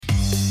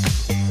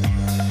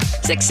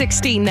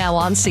6:16 now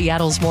on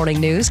Seattle's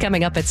Morning News.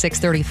 Coming up at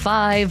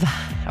 6:35,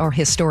 our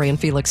historian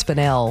Feliks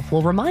Banel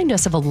will remind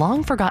us of a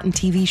long-forgotten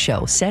TV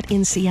show set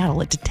in Seattle,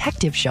 a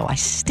detective show. I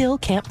still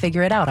can't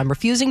figure it out. I'm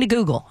refusing to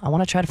Google. I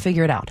want to try to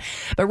figure it out.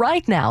 But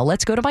right now,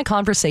 let's go to my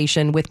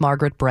conversation with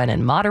Margaret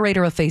Brennan,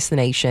 moderator of Face the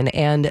Nation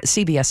and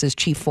CBS's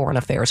chief foreign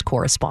affairs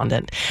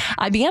correspondent.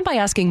 I began by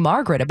asking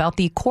Margaret about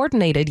the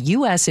coordinated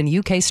U.S. and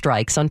U.K.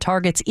 strikes on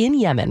targets in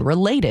Yemen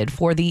related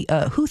for the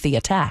Houthi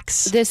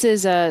attacks. This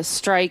is a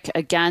strike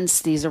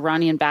against these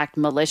Iranian-backed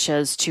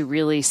militias to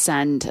really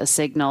send a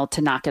signal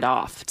to knock it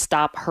off,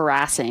 stop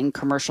harassing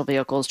commercial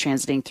vehicles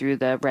transiting through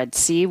the Red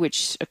Sea,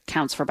 which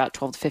accounts for about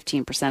 12 to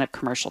 15% of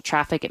commercial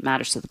traffic. It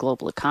matters to the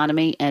global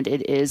economy, and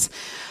it is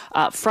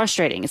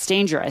frustrating. It's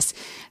dangerous.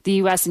 The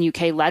U.S. and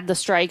U.K. led the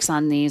strikes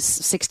on these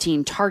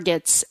 16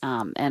 targets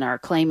and are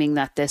claiming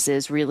that this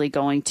is really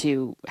going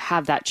to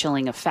have that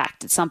chilling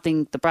effect. It's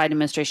something the Biden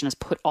administration has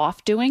put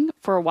off doing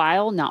for a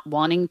while, not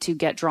wanting to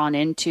get drawn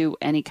into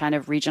any kind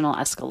of regional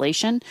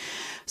escalation.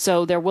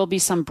 So there will be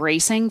some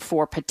bracing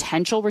for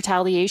potential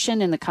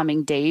retaliation in the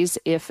coming days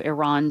if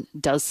Iran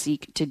does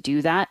seek to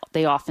do that.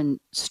 They often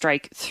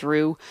strike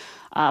through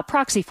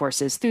proxy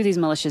forces, through these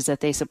militias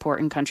that they support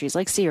in countries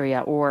like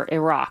Syria or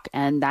Iraq.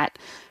 And that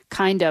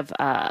kind of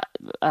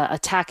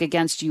attack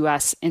against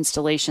U.S.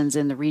 installations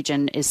in the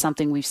region is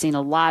something we've seen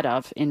a lot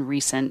of in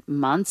recent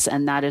months.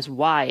 And that is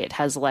why it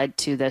has led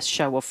to this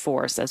show of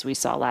force, as we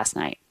saw last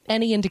night.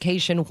 Any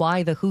indication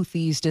why the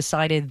Houthis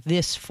decided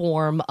this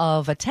form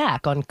of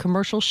attack on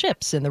commercial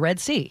ships in the Red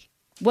Sea?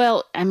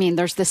 Well, I mean,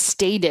 there's the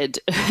stated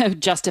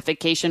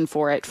justification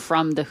for it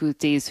from the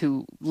Houthis,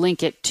 who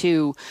link it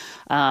to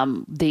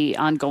the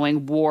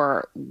ongoing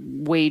war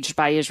waged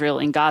by Israel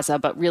in Gaza.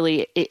 But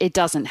really, it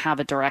doesn't have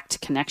a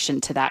direct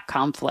connection to that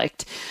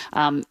conflict.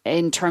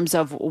 In terms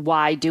of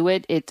why do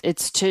it,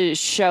 it's to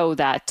show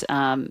that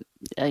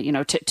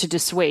to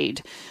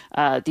dissuade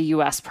the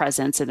U.S.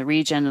 presence in the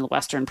region and the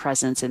Western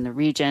presence in the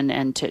region,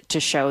 and to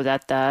show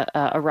that the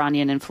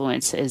Iranian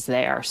influence is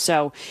there.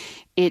 So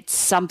it's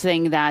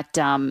something that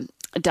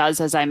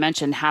does, as I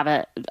mentioned, have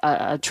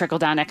a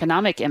trickle-down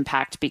economic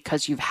impact,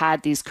 because you've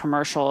had these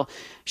commercial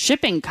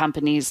shipping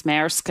companies,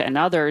 Maersk and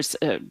others,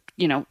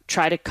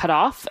 try to cut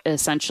off,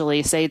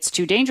 essentially say it's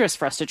too dangerous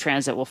for us to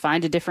transit. We'll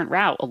find a different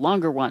route, a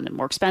longer one, a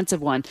more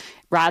expensive one,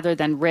 rather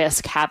than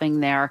risk having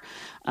their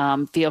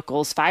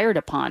vehicles fired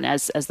upon,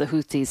 as the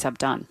Houthis have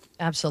done.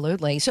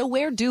 Absolutely. So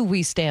where do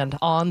we stand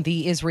on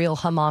the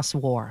Israel-Hamas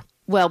war?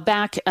 Well,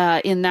 back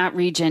in that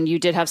region, you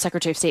did have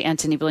Secretary of State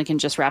Antony Blinken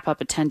just wrap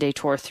up a 10-day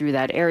tour through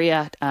that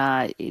area.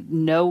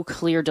 No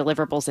clear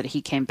deliverables that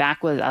he came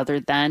back with, other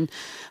than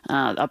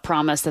a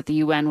promise that the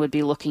UN would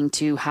be looking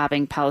to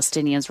having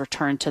Palestinians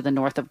return to the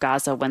north of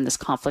Gaza when this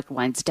conflict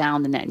winds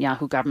down. The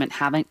Netanyahu government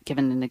haven't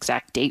given an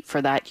exact date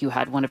for that. You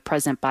had one of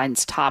President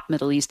Biden's top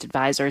Middle East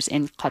advisors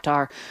in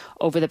Qatar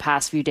over the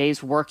past few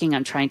days working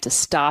on trying to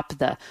stop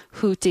the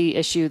Houthi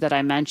issue that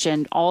I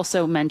mentioned.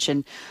 Also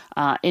mentioned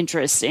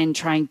interest in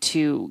trying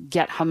to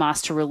get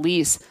Hamas to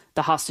release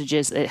the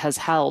hostages it has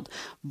held.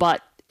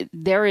 But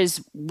there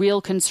is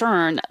real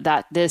concern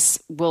that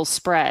this will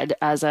spread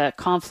as a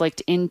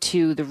conflict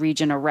into the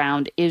region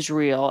around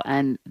Israel.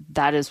 And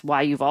that is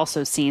why you've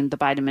also seen the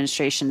Biden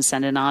administration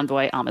send an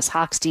envoy, Amos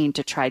Hochstein,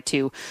 to try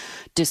to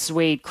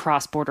dissuade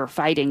cross-border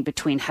fighting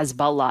between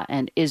Hezbollah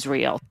and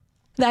Israel.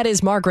 That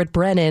is Margaret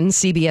Brennan,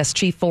 CBS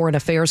Chief Foreign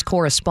Affairs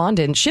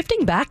Correspondent.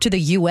 Shifting back to the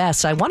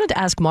U.S., I wanted to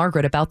ask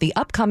Margaret about the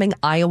upcoming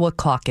Iowa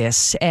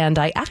Caucus, and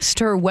I asked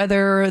her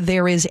whether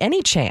there is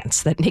any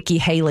chance that Nikki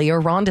Haley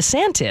or Ron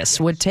DeSantis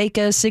would take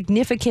a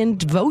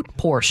significant vote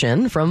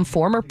portion from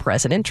former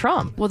President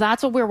Trump. Well,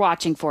 that's what we're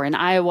watching for. In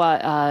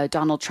Iowa,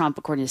 Donald Trump,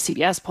 according to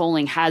CBS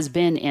polling, has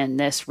been in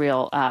this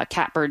real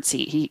catbird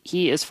seat.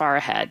 He is far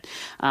ahead,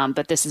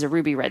 but this is a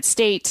ruby red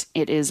state.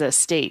 It is a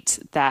state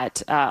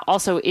that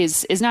also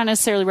is not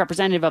necessarily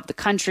representative of the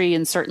country,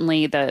 and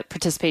certainly the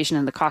participation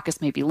in the caucus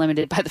may be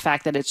limited by the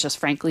fact that it's just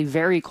frankly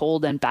very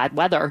cold and bad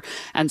weather,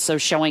 and so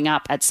showing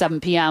up at 7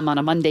 p.m. on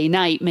a Monday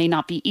night may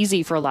not be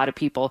easy for a lot of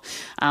people,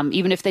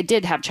 even if they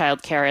did have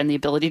childcare and the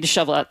ability to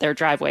shovel out their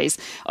driveways.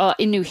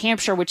 In New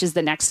Hampshire, which is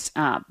the next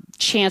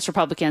chance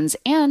Republicans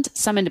and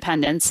some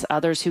independents,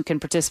 others who can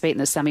participate in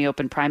the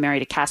semi-open primary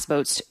to cast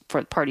votes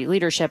for party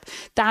leadership,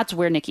 that's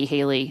where Nikki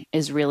Haley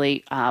is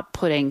really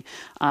putting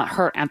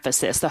her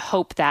emphasis. The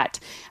hope that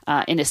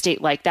in a state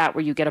like that,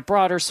 where you get a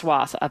broader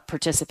swath of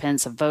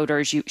participants, of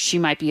voters, she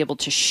might be able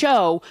to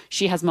show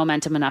she has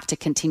momentum enough to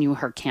continue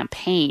her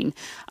campaign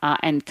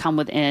and come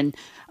within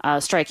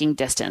striking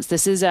distance.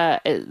 This is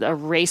a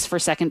race for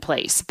second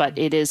place, but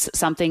it is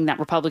something that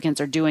Republicans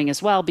are doing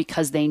as well,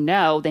 because they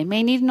know they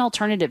may need an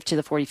alternative to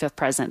the 45th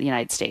president of the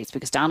United States,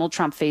 because Donald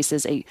Trump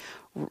faces a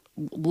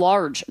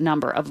large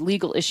number of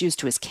legal issues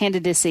to his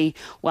candidacy.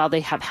 While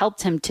they have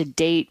helped him to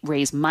date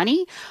raise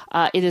money,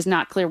 it is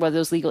not clear whether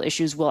those legal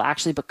issues will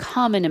actually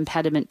become an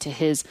impediment to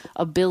his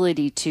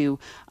ability to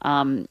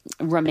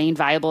remain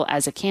viable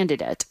as a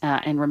candidate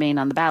and remain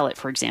on the ballot,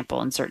 for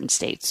example, in certain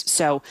states.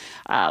 So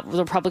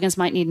the Republicans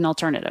might need an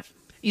alternative.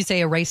 You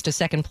say a race to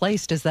second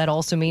place. Does that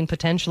also mean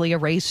potentially a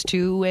race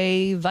to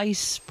a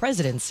vice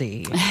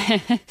presidency?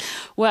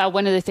 Well,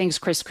 one of the things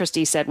Chris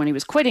Christie said when he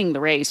was quitting the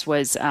race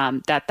was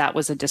that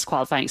was a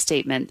disqualifying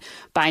statement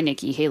by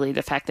Nikki Haley,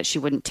 the fact that she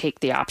wouldn't take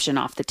the option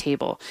off the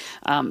table.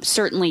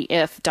 Certainly,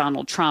 if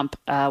Donald Trump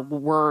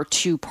were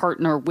to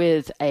partner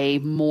with a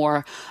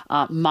more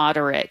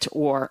moderate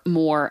or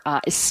more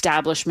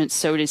establishment,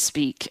 so to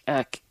speak,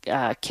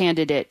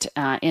 candidate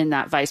in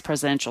that vice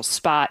presidential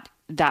spot,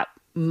 that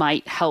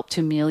might help to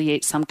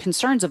ameliorate some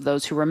concerns of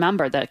those who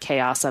remember the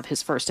chaos of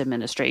his first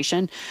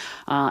administration.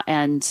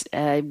 And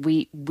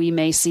we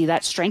may see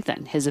that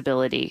strengthen his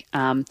ability.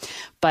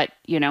 But,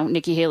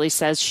 Nikki Haley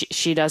says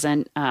she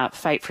doesn't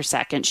fight for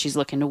second. She's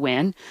looking to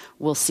win.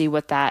 We'll see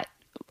what that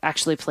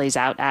actually plays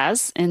out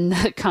as in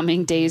the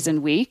coming days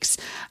and weeks.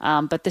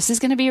 But this is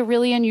going to be a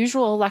really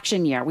unusual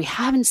election year. We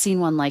haven't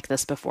seen one like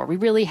this before. We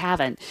really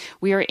haven't.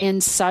 We are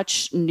in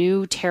such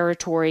new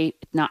territory,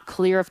 not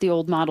clear if the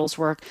old models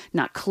work,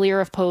 not clear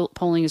if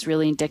polling is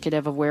really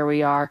indicative of where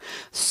we are.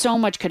 So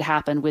much could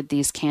happen with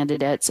these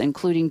candidates,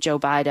 including Joe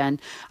Biden.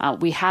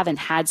 We haven't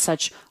had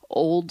such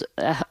old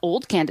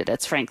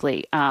candidates,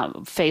 frankly,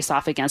 face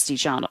off against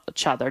each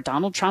other.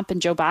 Donald Trump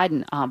and Joe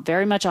Biden,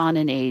 very much on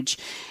in age.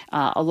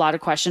 A lot of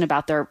question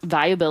about their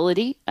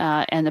viability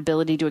and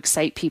ability to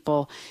excite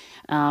people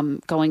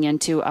going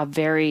into a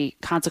very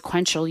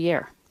consequential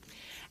year.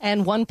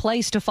 And one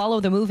place to follow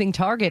the moving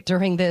target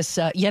during this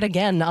yet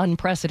again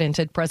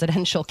unprecedented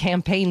presidential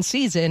campaign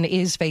season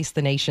is Face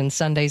the Nation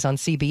Sundays on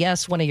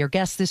CBS. One of your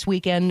guests this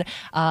weekend,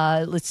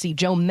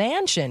 Joe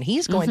Manchin.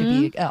 He's going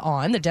to be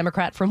on. The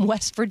Democrat from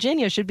West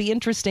Virginia. Should be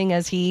interesting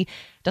as he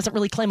doesn't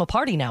really claim a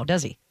party now,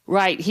 does he?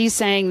 Right. He's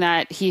saying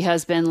that he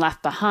has been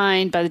left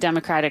behind by the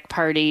Democratic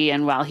Party.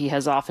 And while he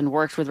has often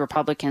worked with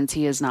Republicans,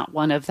 he is not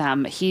one of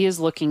them. He is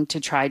looking to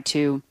try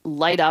to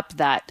light up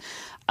that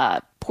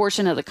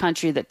portion of the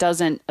country that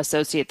doesn't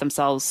associate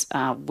themselves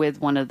with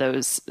one of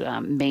those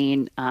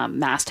main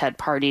masthead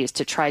parties,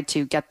 to try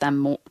to get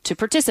them to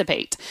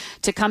participate,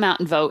 to come out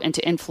and vote, and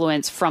to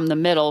influence from the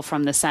middle,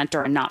 from the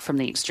center, and not from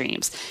the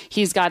extremes.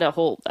 He's got a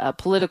whole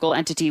political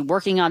entity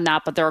working on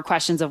that, but there are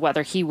questions of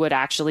whether he would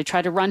actually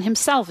try to run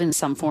himself in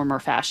some form or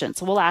fashion.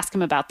 So we'll ask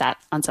him about that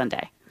on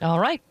Sunday. All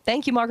right.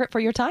 Thank you, Margaret, for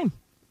your time.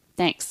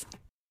 Thanks.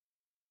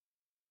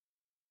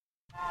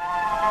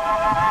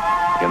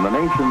 In the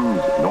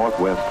nation's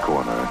northwest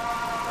corner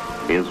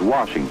is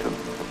Washington.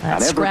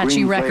 That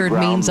scratchy record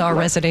means our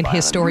resident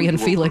historian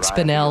Feliks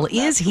Banel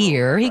is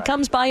here. He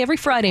comes by every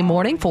Friday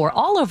morning for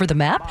All Over the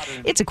Map.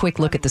 It's a quick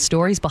look at the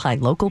stories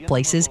behind local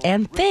places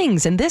and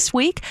things. And this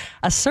week,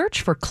 a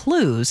search for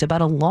clues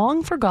about a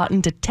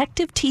long-forgotten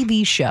detective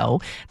TV show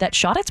that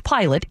shot its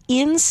pilot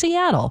in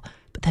Seattle,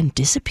 but then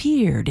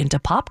disappeared into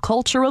pop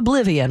culture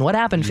oblivion. What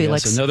happened,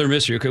 Felix? Yes, another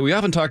mystery. Okay, we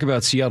often talk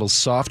about Seattle's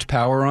soft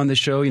power on this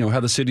show, how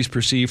the city's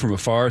perceived from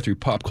afar through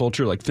pop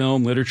culture like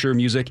film, literature,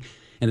 music,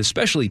 and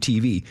especially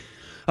TV.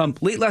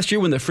 Late last year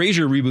when the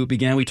Frasier reboot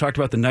began, we talked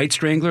about The Night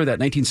Strangler, that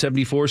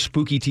 1974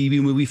 spooky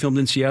TV movie filmed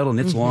in Seattle and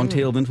its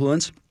long-tailed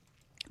influence.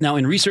 Now,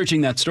 in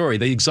researching that story,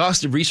 the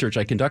exhaustive research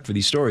I conduct for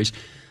these stories,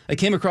 I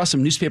came across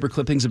some newspaper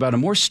clippings about a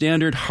more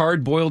standard,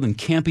 hard-boiled, and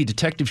campy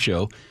detective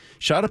show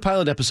shot a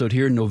pilot episode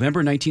here in November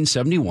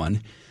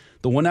 1971.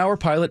 The one-hour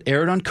pilot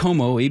aired on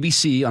Como,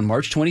 ABC, on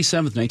March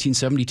 27th,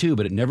 1972,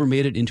 but it never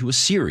made it into a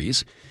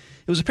series.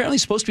 It was apparently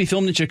supposed to be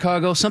filmed in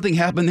Chicago. Something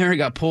happened there. It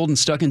got pulled and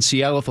stuck in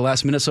Seattle at the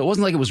last minute, so it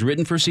wasn't like it was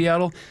written for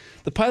Seattle.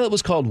 The pilot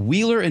was called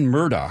Wheeler and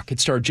Murdoch. It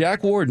starred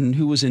Jack Warden,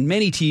 who was in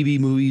many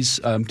movies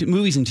and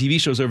TV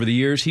shows over the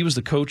years. He was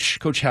the Coach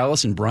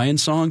Hallis in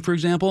Brian's Song, for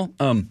example.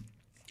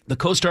 The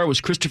co-star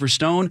was Christopher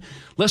Stone,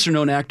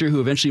 lesser-known actor who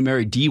eventually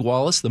married Dee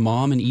Wallace, the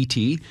mom in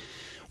E.T.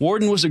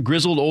 Warden was a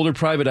grizzled, older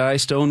private eye.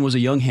 Stone was a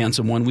young,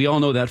 handsome one. We all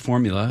know that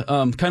formula.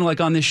 Kind of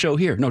like on this show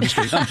here. No, just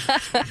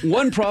kidding.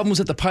 One problem was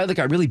that the pilot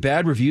got really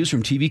bad reviews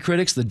from TV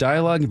critics, the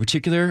dialogue in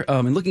particular.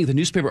 And looking at the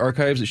newspaper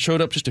archives, it showed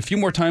up just a few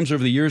more times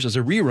over the years as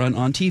a rerun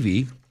on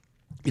TV.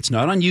 It's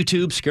not on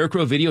YouTube.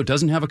 Scarecrow Video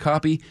doesn't have a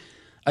copy.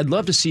 I'd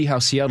love to see how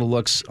Seattle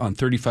looks on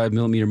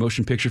 35mm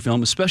motion picture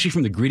film, especially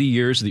from the gritty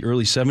years of the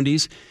early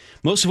 70s.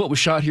 Most of what was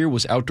shot here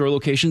was outdoor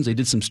locations. They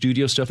did some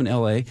studio stuff in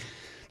L.A.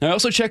 Now, I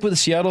also checked with the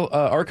Seattle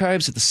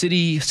archives at the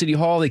City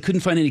Hall. They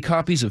couldn't find any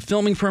copies of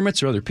filming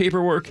permits or other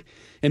paperwork.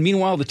 And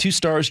meanwhile, the two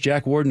stars,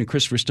 Jack Warden and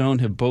Christopher Stone,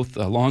 have both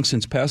long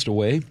since passed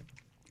away.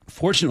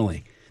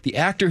 Fortunately, the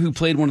actor who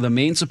played one of the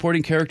main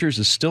supporting characters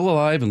is still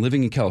alive and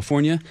living in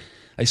California.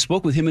 I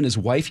spoke with him and his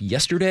wife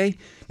yesterday.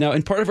 Now,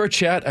 in part of our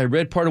chat, I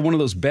read part of one of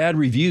those bad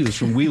reviews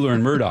from Wheeler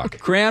and Murdoch.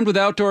 Crammed with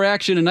outdoor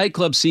action and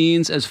nightclub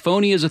scenes, as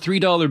phony as a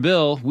 $3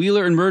 bill,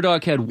 Wheeler and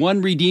Murdoch had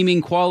one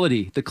redeeming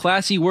quality: the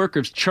classy work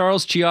of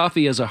Charles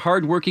Chiaffi as a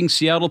hard-working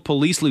Seattle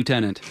police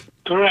lieutenant.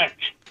 Correct.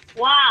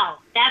 Wow,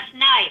 that's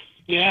nice.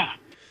 Yeah.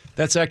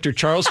 That's actor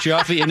Charles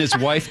Chiaffi and his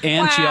wife,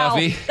 Ann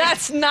Chiaffi.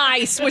 That's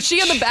nice. Was she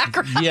in the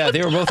background? Yeah,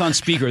 they were both on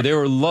speaker. They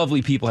were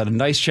lovely people. Had a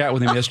nice chat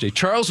with him yesterday.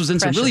 Charles was in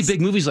some really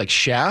big movies like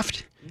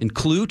Shaft and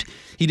Clute.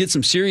 He did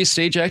some serious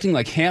stage acting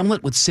like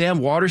Hamlet with Sam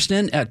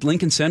Waterston at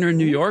Lincoln Center in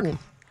New York.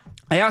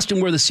 I asked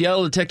him where the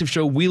Seattle detective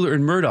show Wheeler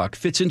and Murdoch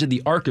fits into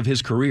the arc of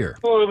his career.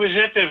 Well, it was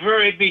at the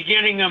very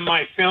beginning of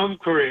my film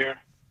career,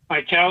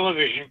 my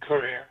television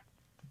career.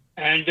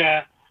 And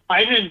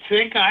I don't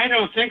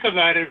think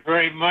about it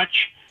very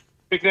much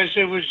because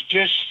it was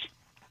just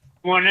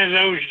one of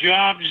those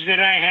jobs that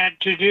I had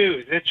to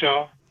do. That's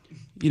all.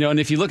 You know,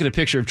 and if you look at a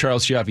picture of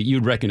Charles Ciaffi,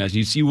 you'd recognize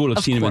you would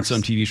have seen him in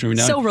some TV show.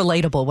 Now, so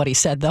relatable what he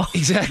said, though.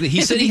 Exactly.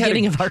 He said the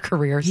beginning of our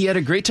careers. He had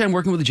a great time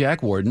working with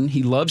Jack Warden.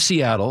 He loved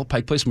Seattle,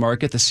 Pike Place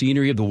Market, the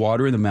scenery of the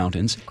water and the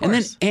mountains. And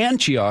then Ann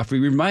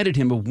Ciaffi reminded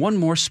him of one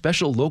more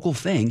special local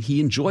thing he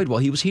enjoyed while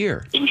he was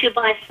here. Didn't you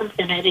buy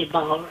something Eddie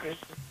Bauer's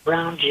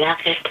brown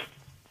jacket?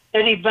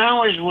 Eddie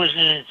Bauer's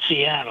wasn't in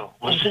Seattle,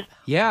 was it?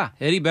 Yeah,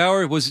 Eddie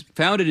Bauer was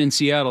founded in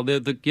Seattle.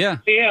 Yeah.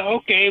 Yeah,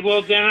 okay.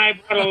 Well, then I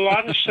bought a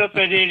lot of stuff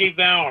at Eddie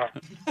Bauer.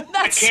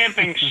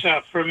 Camping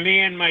stuff for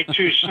me and my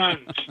two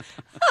sons.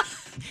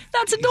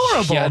 That's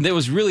adorable. Yeah, it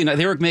was really nice.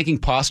 They were making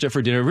pasta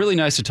for dinner. Really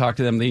nice to talk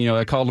to them.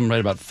 I called them right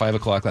about 5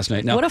 o'clock last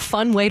night. Now, what a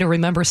fun way to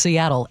remember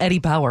Seattle, Eddie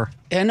Bauer.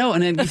 I know,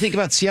 and then you think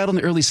about Seattle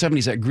in the early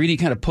 70s, that greedy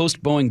kind of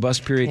post-Boeing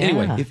bust period. Yeah.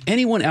 Anyway, if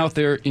anyone out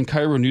there in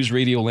Cairo News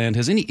Radio land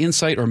has any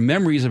insight or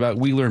memories about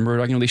Wheeler and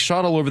Murdoch, they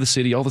shot all over the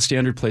city, all the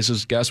standard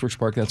places, Gasworks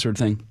Park, that sort of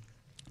thing.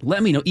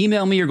 Let me know.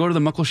 Email me or go to the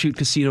Muckleshoot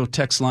Casino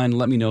text line and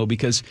let me know,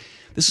 because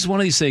this is one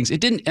of these things. It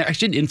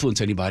didn't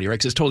influence anybody, right?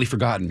 Because it's totally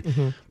forgotten.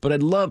 Mm-hmm. But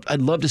I'd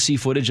love to see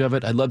footage of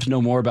it. I'd love to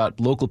know more about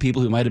local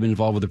people who might have been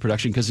involved with the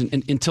production, because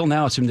until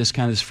now it's been this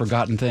kind of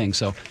forgotten thing.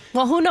 So,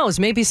 well, who knows?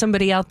 Maybe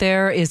somebody out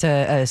there is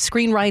a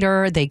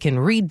screenwriter. They can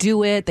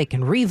redo it. They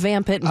can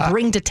revamp it and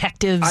bring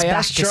detectives back to Seattle. I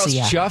asked Charles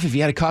Ciaffi if he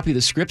had a copy of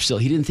the script still.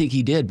 He didn't think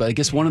he did, but I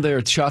guess one of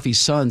Ciaffi's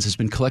sons has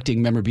been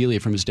collecting memorabilia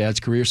from his dad's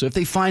career. So if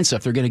they find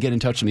stuff, they're going to get in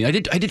touch with me. I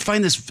did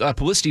find this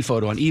publicity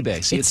photo on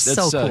eBay. See, it's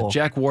so cool.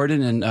 Jack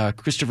Warden and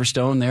Christopher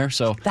Stone there.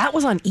 So that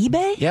was on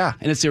eBay? Yeah,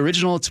 and it's the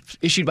original. It's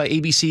issued by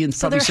ABC and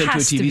probably sent to a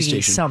TV station. So there has to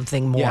be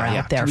something more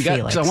out there,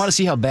 Felix. Because I want to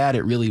see how bad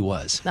it really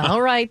was.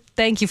 All right.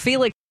 Thank you,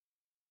 Felix.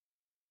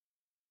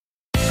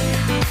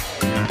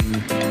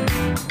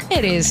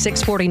 It is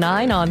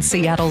 6:49 on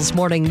Seattle's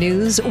Morning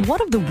News.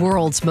 One of the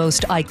world's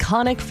most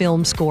iconic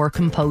film score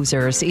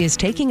composers is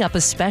taking up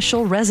a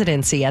special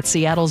residency at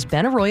Seattle's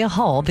Benaroya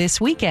Hall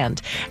this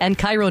weekend. And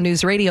Cairo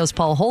News Radio's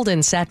Paul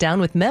Holden sat down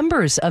with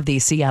members of the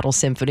Seattle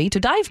Symphony to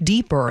dive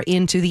deeper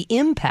into the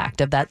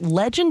impact of that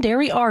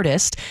legendary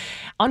artist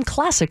on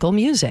classical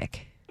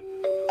music.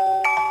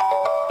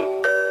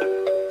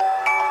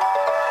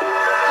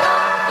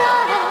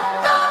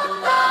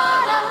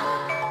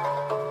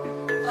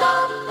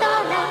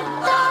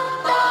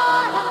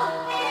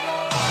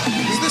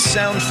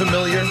 Sound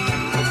familiar?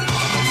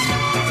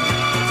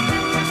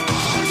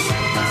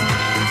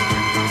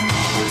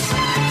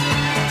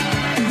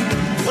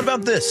 What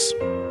about this?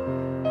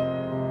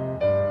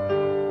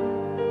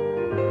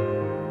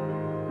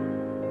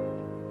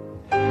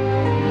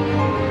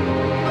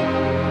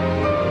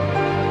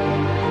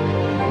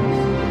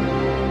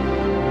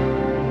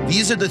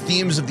 These are the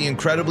themes of the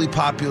incredibly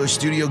popular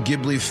Studio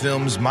Ghibli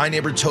films My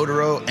Neighbor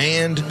Totoro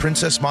and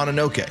Princess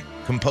Mononoke,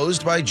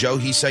 composed by Joe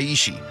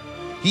Hisiashi.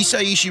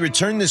 Hisiashi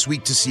returned this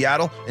week to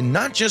Seattle, and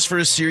not just for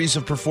a series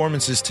of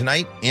performances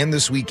tonight and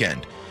this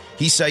weekend.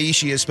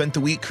 Hisiashi has spent the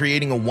week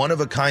creating a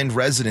one-of-a-kind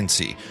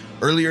residency.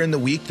 Earlier in the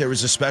week, there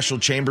was a special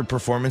chamber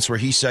performance where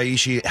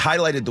Hisiashi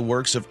highlighted the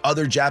works of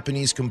other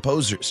Japanese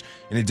composers.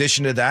 In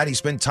addition to that, he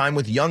spent time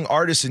with young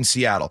artists in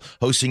Seattle,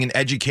 hosting an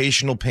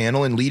educational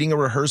panel and leading a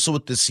rehearsal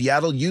with the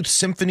Seattle Youth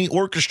Symphony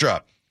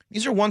Orchestra.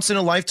 These are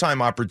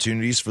once-in-a-lifetime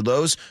opportunities for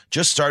those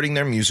just starting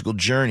their musical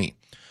journey.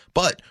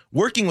 But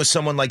working with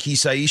someone like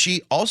Hisiashi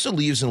also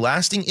leaves a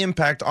lasting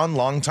impact on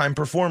longtime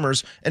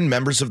performers and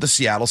members of the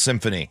Seattle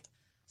Symphony.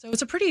 So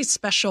it's a pretty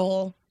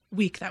special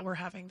week that we're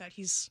having, that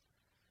he's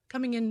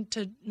coming in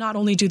to not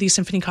only do these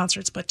symphony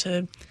concerts, but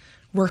to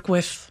work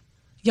with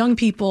young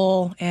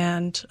people.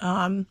 And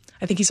I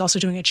think he's also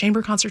doing a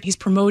chamber concert. He's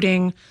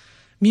promoting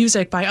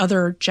music by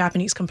other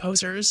Japanese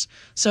composers.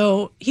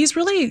 So he's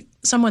really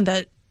someone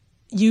that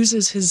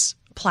uses his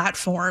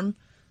platform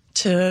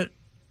to,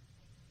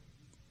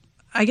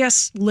 I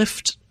guess,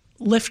 lift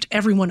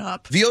everyone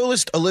up.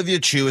 Violist Olivia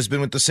Chu has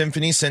been with the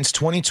symphony since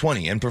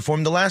 2020 and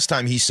performed the last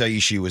time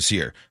Hisiashi was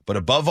here. But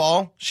above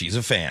all, she's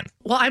a fan.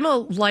 Well, I'm a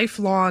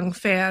lifelong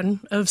fan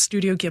of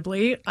Studio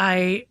Ghibli.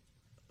 I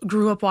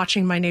grew up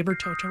watching My Neighbor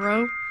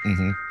Totoro.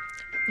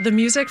 Mm-hmm. The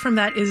music from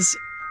that is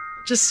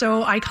just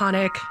so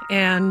iconic,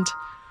 and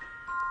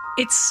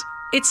it's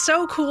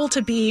so cool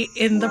to be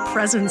in the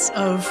presence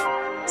of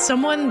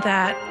someone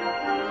that,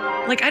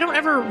 like, I don't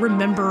ever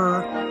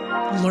remember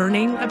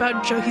learning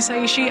about Joe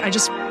Hisiashi. I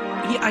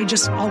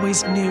just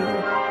always knew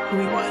who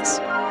he was.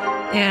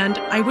 And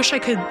I wish I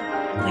could,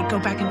 like, go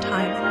back in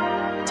time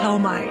and tell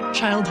my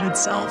childhood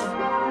self,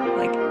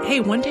 like, hey,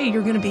 one day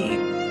you're going to be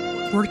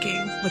working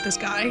with this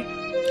guy.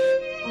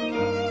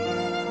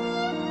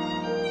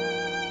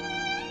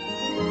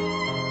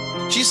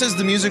 She says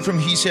the music from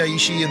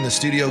Hisiashi in the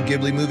Studio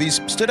Ghibli movies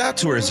stood out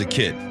to her as a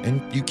kid.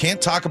 And you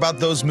can't talk about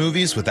those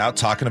movies without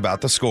talking about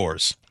the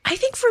scores. I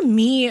think for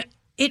me,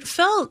 it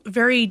felt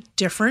very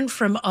different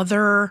from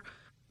other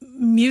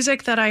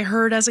music that I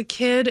heard as a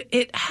kid.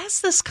 It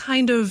has this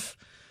kind of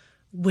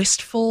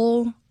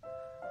wistful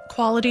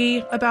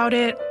quality about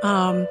it.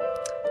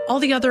 All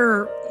the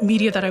other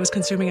media that I was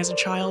consuming as a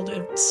child,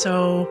 it's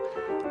so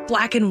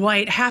black and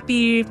white,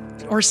 happy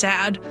or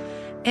sad.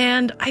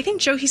 And I think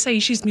Joe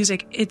Hisaishi's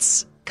music,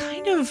 it's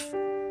kind of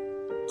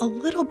a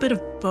little bit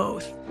of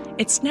both.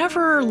 It's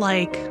never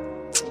like,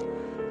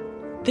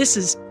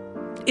 it's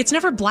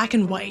never black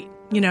and white,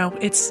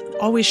 it's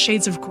always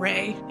shades of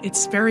gray.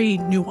 It's very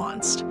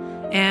nuanced.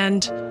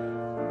 And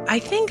I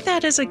think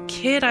that as a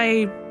kid,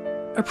 I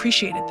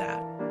appreciated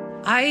that.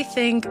 I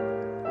think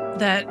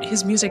that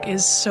his music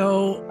is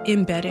so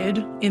embedded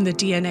in the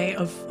DNA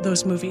of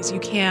those movies. You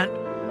can't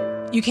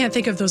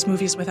think of those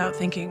movies without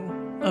thinking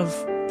of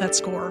that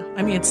score.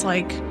 I mean, it's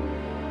like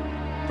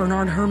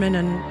Bernard Herrmann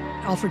and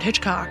Alfred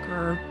Hitchcock,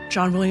 or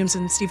John Williams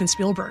and Steven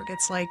Spielberg.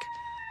 It's like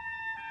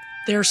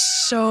they're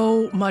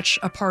so much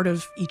a part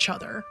of each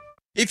other.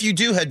 If you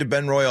do head to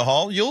Benaroya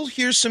Hall, you'll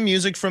hear some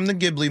music from the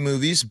Ghibli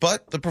movies,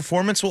 but the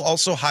performance will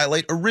also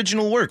highlight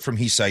original work from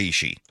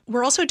Hisaishi.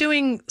 We're also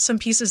doing some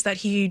pieces that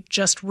he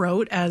just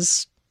wrote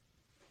as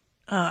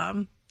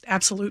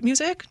absolute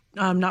music,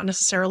 not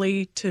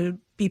necessarily to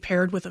be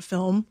paired with a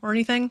film or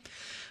anything.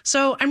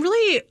 So I'm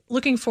really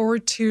looking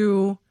forward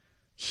to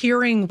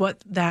hearing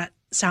what that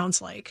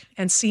sounds like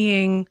and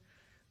seeing,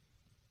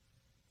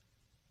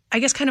 I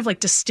guess, kind of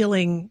like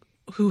distilling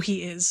who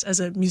he is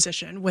as a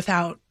musician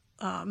without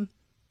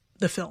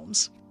the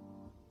films.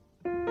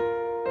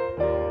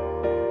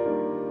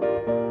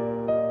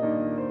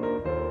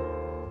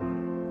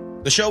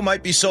 The show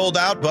might be sold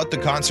out, but the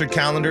concert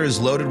calendar is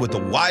loaded with a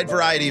wide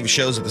variety of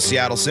shows at the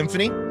Seattle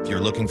Symphony. If you're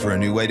looking for a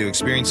new way to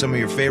experience some of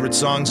your favorite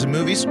songs and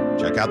movies,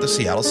 check out the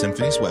Seattle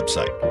Symphony's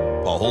website.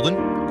 Paul Holden,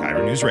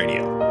 Cairo News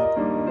Radio.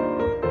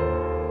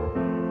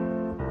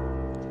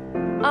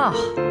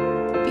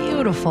 Oh,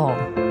 beautiful.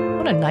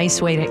 What a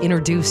nice way to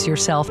introduce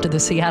yourself to the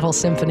Seattle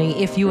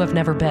Symphony if you have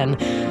never been.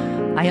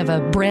 I have a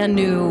brand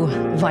new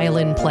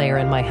violin player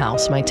in my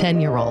house, my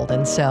 10-year-old,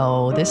 and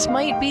so this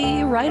might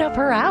be right up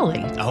her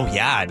alley. Oh,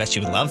 yeah, I bet she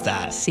would love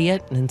that. See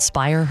it and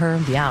inspire her.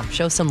 Yeah,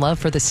 show some love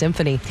for the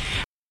symphony.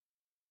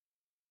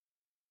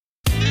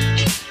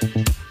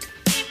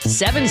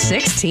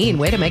 7:16,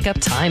 way to make up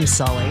time,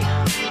 Sully.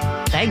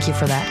 Thank you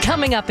for that.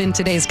 Coming up in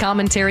today's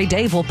commentary,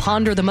 Dave will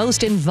ponder the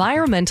most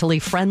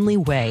environmentally friendly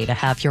way to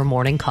have your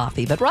morning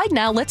coffee. But right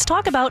now, let's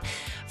talk about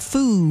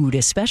food,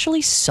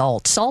 especially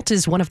salt. Salt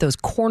is one of those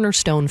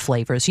cornerstone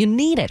flavors. You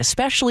need it,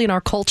 especially in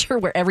our culture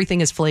where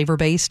everything is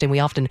flavor-based and we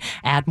often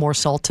add more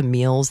salt to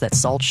meals. That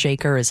salt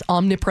shaker is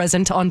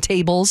omnipresent on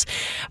tables.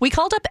 We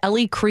called up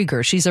Ellie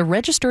Krieger. She's a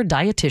registered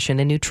dietitian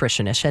and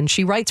nutritionist, and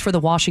she writes for the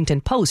Washington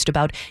Post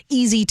about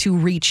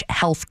easy-to-reach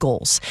health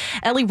goals.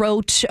 Ellie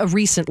wrote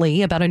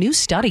recently about a new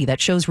study that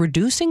shows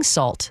reducing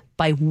salt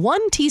by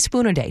 1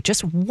 teaspoon a day,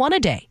 just one a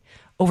day,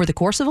 over the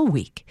course of a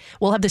week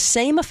will have the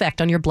same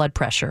effect on your blood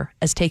pressure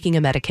as taking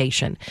a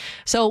medication.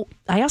 So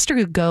I asked her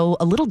to go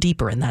a little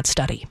deeper in that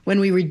study. When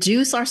we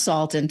reduce our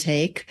salt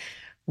intake,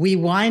 we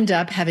wind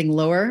up having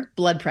lower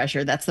blood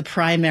pressure. That's the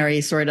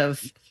primary sort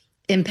of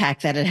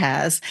impact that it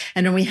has.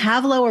 And when we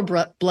have lower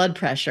blood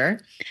pressure,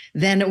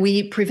 then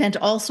we prevent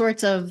all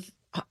sorts of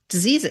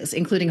diseases,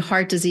 including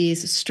heart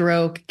disease,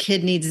 stroke,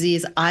 kidney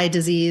disease, eye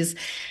disease.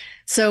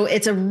 So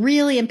it's a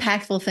really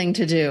impactful thing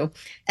to do.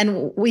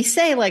 And we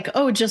say like,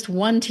 oh, just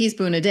 1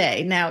 teaspoon a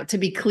day. Now, to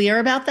be clear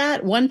about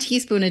that, 1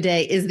 teaspoon a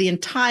day is the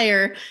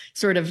entire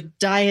sort of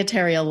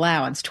dietary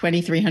allowance,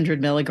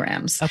 2,300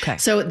 milligrams. Okay.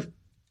 So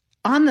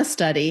on the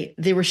study,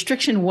 the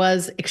restriction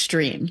was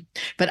extreme.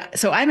 But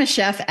so I'm a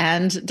chef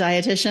and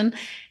dietitian,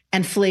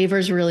 and flavor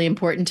is really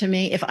important to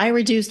me. If I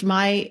reduced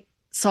my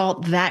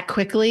salt that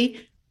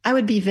quickly, I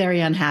would be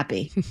very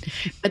unhappy.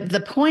 But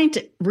the point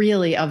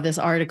really of this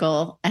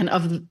article and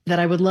of that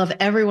I would love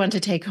everyone to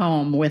take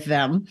home with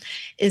them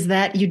is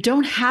that you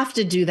don't have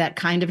to do that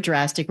kind of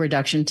drastic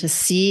reduction to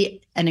see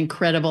an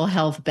incredible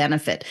health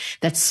benefit.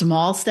 That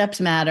small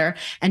steps matter,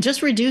 and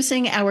just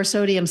reducing our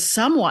sodium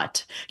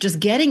somewhat, just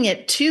getting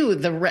it to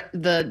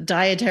the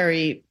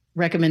dietary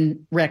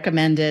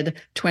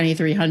recommended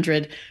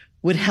 2,300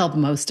 would help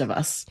most of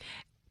us.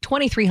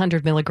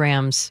 2,300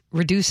 milligrams,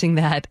 reducing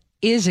that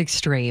is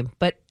extreme,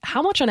 but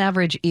how much on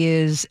average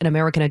is an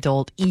American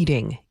adult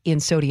eating in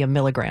sodium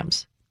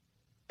milligrams?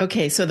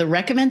 Okay, so the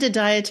recommended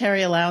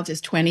dietary allowance is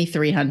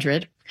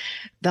 2,300.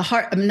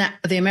 The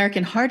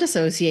American Heart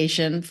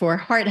Association for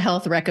Heart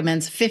Health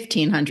recommends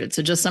 1,500.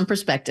 So just some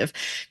perspective.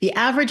 The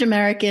average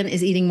American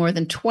is eating more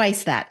than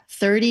twice that,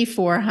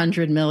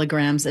 3,400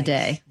 milligrams a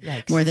day,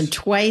 Yikes. More than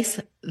twice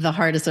the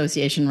Heart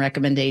Association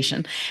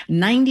recommendation.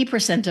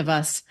 90% of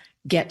us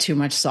get too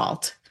much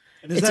salt.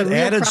 And is that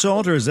added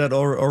salt, or is that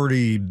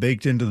already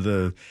baked into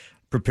the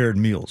prepared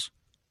meals?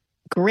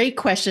 Great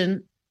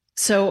question.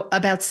 So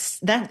about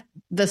that,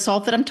 the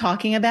salt that I'm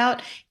talking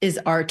about is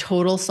our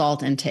total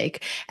salt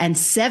intake. And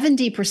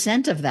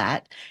 70% of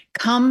that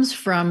comes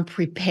from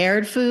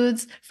prepared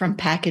foods, from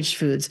packaged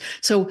foods.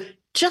 So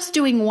just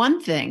doing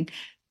one thing,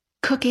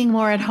 cooking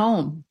more at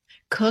home.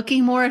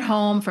 Cooking more at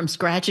home from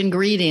scratch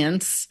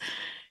ingredients,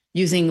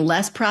 using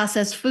less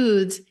processed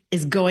foods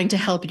is going to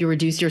help you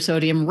reduce your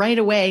sodium right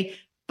away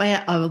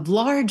by a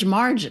large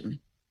margin.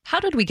 How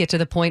did we get to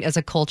the point as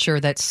a culture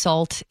that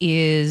salt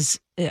is,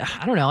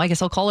 I don't know, I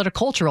guess I'll call it a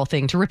cultural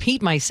thing, to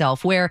repeat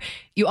myself, where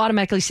you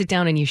automatically sit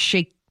down and you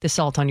shake the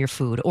salt on your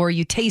food, or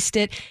you taste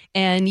it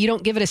and you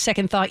don't give it a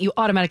second thought, you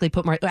automatically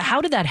put more.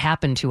 How did that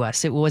happen to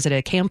us? Was it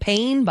a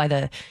campaign by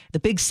the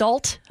big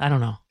salt? I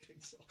don't know.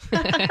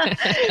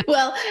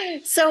 Well,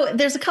 so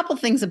there's a couple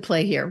things at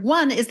play here.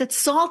 One is that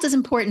salt is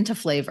important to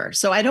flavor.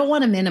 So I don't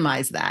want to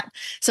minimize that.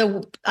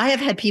 So I have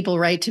had people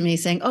write to me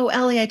saying, oh,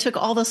 Ellie, I took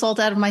all the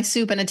salt out of my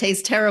soup and it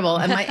tastes terrible.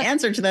 And my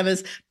answer to them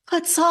is,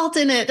 put salt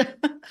in it.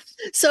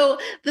 So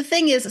the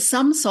thing is,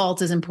 some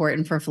salt is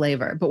important for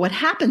flavor. But what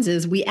happens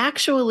is we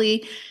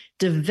actually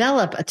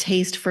develop a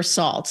taste for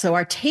salt. So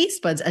our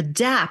taste buds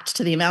adapt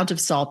to the amount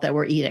of salt that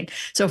we're eating.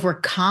 So if we're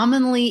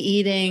commonly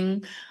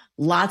eating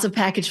lots of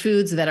packaged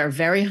foods that are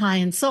very high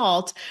in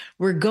salt,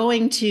 we're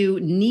going to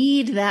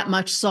need that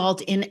much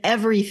salt in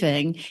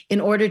everything in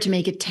order to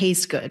make it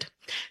taste good.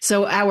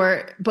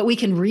 But we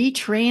can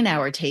retrain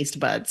our taste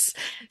buds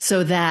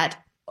so that,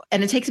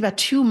 and it takes about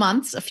 2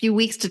 months,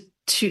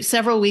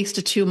 several weeks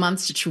to 2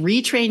 months to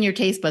retrain your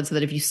taste buds so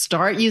that if you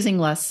start using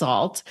less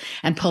salt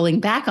and pulling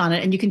back on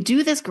it, and you can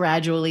do this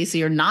gradually so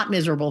you're not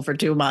miserable for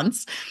 2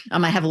 months.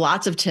 I have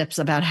lots of tips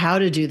about how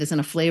to do this in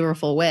a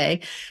flavorful way.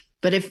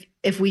 But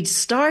if we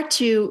start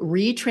to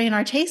retrain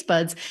our taste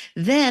buds,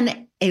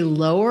 then a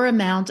lower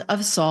amount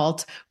of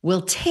salt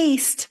will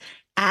taste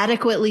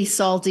adequately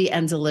salty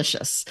and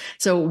delicious.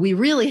 So we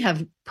really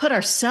have put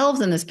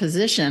ourselves in this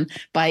position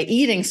by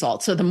eating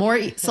salt. So the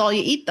more salt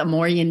you eat, the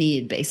more you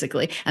need,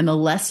 basically. And the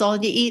less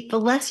salt you eat, the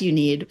less you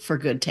need for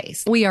good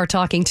taste. We are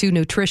talking to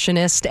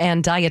nutritionist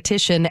and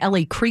dietitian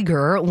Ellie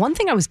Krieger. One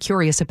thing I was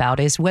curious about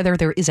is whether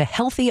there is a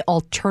healthy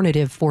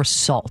alternative for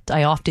salt.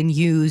 I often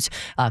use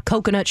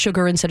coconut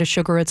sugar instead of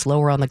sugar. It's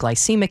lower on the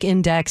glycemic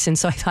index. And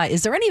so I thought,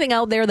 is there anything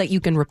out there that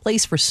you can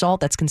replace for salt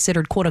that's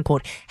considered, quote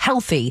unquote,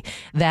 healthy,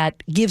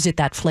 that gives it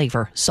that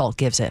flavor salt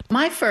gives it?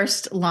 My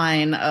first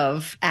line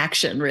of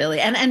action,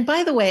 really. And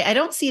by the way, I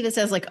don't see this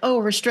as like, oh,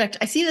 restrict.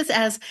 I see this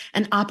as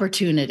an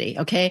opportunity,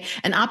 okay?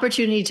 An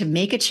opportunity to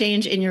make a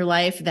change in your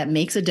life that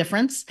makes a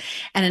difference,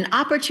 and an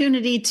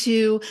opportunity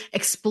to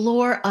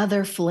explore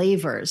other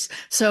flavors.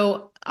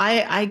 So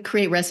I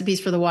create recipes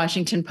for the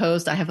Washington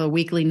Post. I have a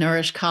weekly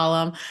Nourish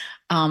column.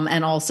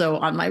 And also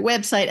on my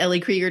website,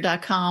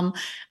 elliekrieger.com,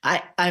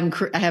 I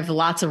have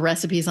lots of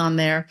recipes on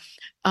there.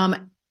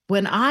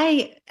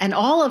 And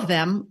all of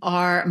them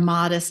are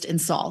modest in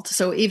salt.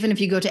 So even if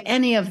you go to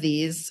any of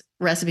these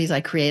recipes I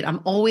create, I'm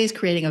always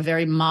creating a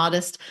very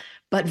modest,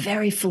 but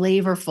very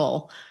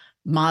flavorful,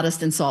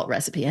 modest in salt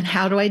recipe. And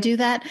how do I do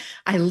that?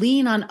 I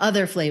lean on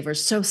other flavors.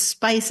 So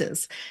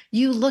spices,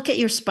 you look at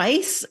your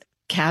spice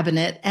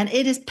cabinet and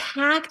it is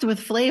packed with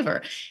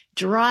flavor.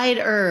 Dried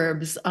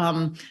herbs,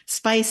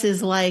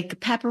 spices like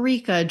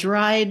paprika,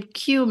 dried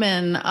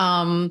cumin,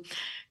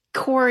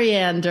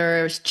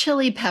 coriander,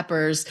 chili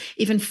peppers,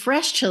 even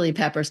fresh chili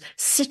peppers,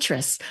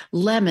 citrus,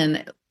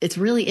 lemon. It's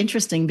really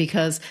interesting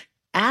because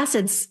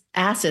acids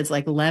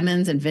like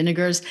lemons and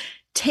vinegars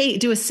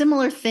do a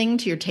similar thing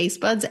to your taste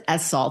buds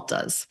as salt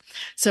does.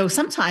 So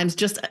sometimes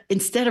just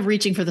instead of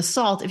reaching for the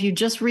salt, if you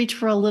just reach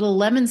for a little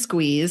lemon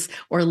squeeze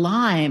or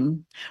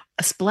lime,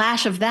 a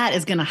splash of that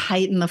is going to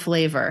heighten the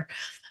flavor.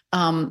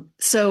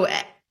 So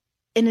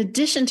in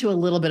addition to a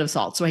little bit of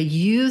salt, so I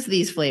use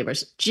these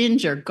flavors,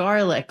 ginger,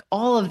 garlic,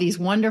 all of these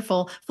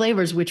wonderful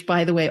flavors, which,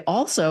 by the way,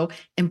 also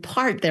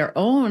impart their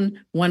own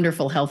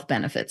wonderful health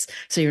benefits.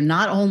 So you're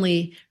not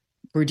only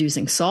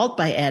reducing salt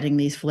by adding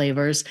these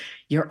flavors,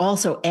 you're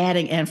also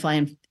adding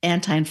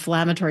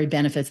anti-inflammatory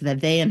benefits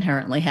that they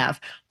inherently have.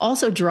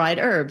 Also dried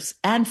herbs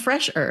and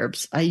fresh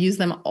herbs. I use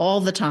them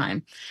all the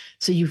time.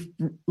 So you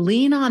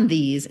lean on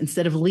these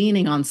instead of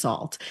leaning on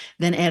salt,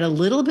 then add a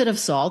little bit of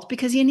salt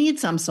because you need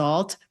some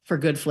salt for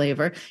good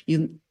flavor.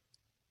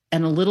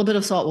 And a little bit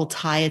of salt will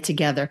tie it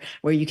together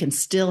where you can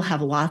still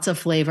have lots of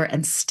flavor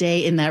and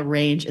stay in that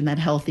range, in that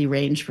healthy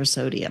range for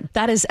sodium.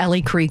 That is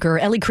Ellie Krieger.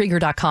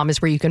 EllieKrieger.com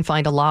is where you can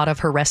find a lot of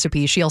her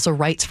recipes. She also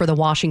writes for the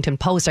Washington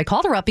Post. I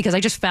called her up because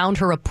I just found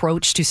her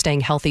approach to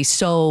staying healthy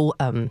so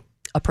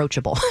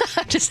approachable.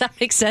 Does that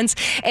make sense?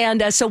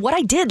 And so what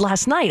I did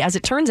last night, as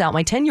it turns out,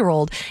 my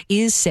 10-year-old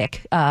is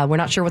sick. We're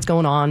not sure what's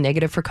going on.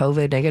 Negative for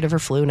COVID, negative for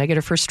flu,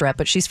 negative for strep,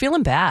 but she's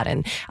feeling bad.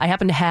 And I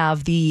happen to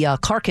have the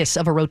carcass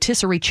of a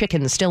rotisserie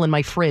chicken still in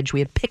my fridge. We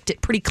had picked it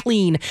pretty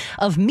clean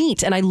of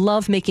meat. And I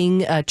love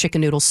making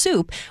chicken noodle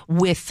soup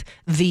with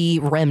the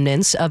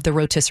remnants of the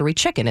rotisserie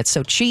chicken. It's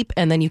so cheap.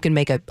 And then you can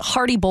make a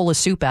hearty bowl of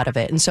soup out of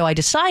it. And so I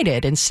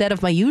decided, instead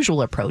of my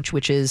usual approach,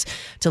 which is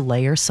to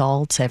layer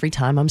salt every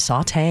time I'm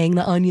sauteing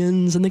the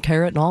onions and the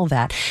carrot and all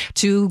that,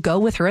 to go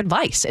with her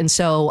advice. And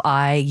so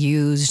I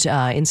used,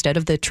 instead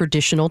of the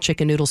traditional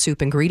chicken noodle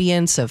soup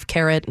ingredients of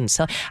carrot and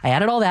so, I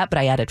added all that, but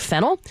I added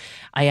fennel,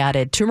 I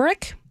added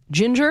turmeric,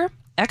 ginger,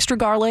 extra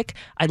garlic.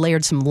 I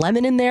layered some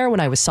lemon in there when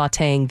I was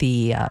sauteing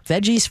the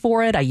veggies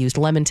for it. I used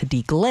lemon to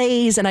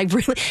deglaze, and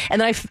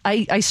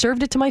I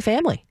served it to my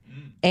family.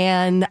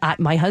 And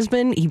my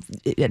husband,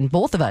 and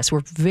both of us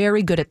were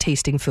very good at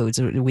tasting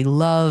foods. We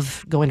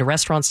love going to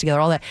restaurants together,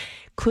 all that.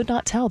 Could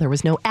not tell there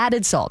was no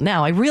added salt.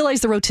 Now, I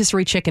realize the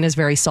rotisserie chicken is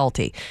very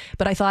salty,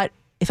 but I thought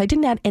if I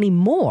didn't add any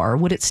more,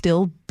 would it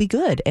still be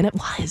good? And it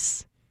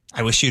was.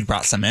 I wish you'd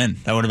brought some in.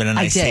 That would have been a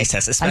nice taste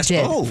test. Especially,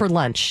 I did for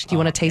lunch. Do you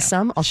want to taste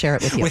some? I'll share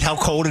it with you. With how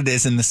cold it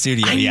is in the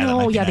studio. I know. That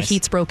might be the nice.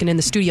 heat's broken in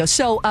the studio.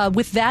 So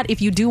with that,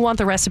 if you do want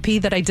the recipe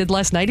that I did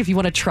last night, if you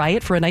want to try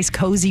it for a nice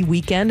cozy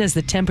weekend as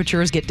the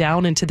temperatures get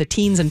down into the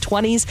teens and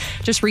 20s,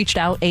 just reach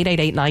out,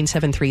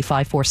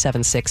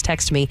 888-973-5476.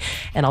 Text me,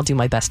 and I'll do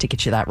my best to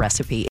get you that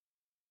recipe.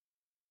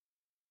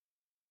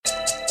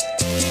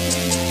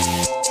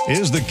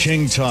 Is the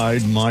king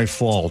tide my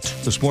fault?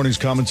 This morning's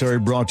commentary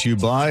brought to you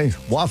by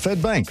WaFd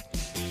Bank.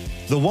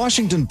 The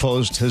Washington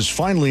Post has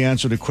finally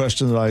answered a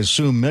question that I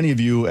assume many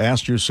of you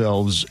ask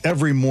yourselves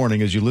every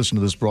morning as you listen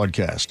to this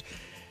broadcast.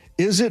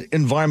 Is it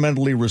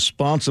environmentally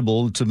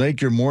responsible to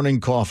make your morning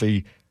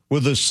coffee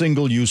with a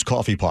single-use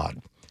coffee pod?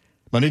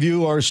 Many of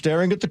you are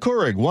staring at the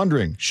Keurig,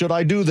 wondering, should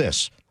I do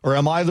this? Or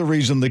am I the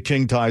reason the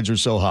king tides are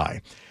so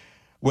high?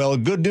 Well,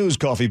 good news,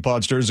 coffee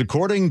podsters.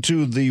 According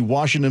to the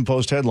Washington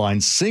Post headline,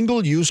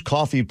 single-use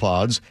coffee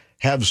pods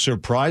have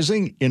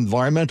surprising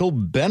environmental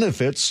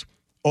benefits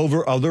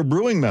over other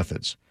brewing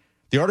methods.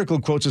 The article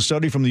quotes a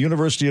study from the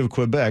University of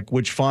Quebec,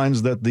 which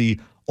finds that the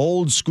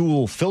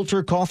old-school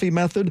filter coffee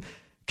method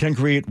can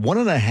create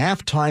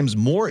 1.5 times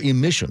more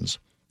emissions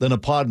than a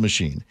pod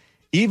machine,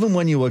 even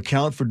when you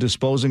account for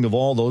disposing of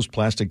all those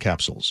plastic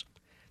capsules.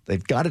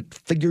 They've got it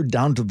figured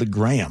down to the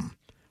gram.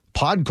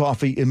 Pod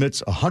coffee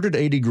emits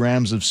 180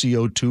 grams of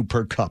CO2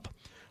 per cup.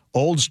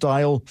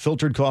 Old-style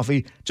filtered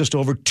coffee, just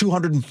over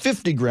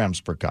 250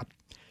 grams per cup.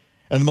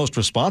 And the most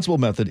responsible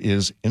method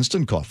is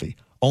instant coffee,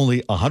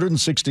 only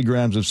 160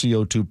 grams of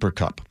CO2 per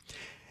cup.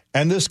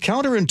 And this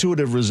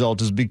counterintuitive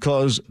result is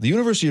because the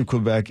University of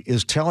Quebec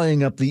is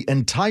tallying up the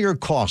entire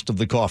cost of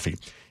the coffee,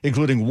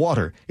 including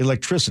water,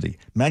 electricity,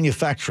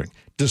 manufacturing,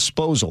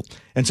 disposal.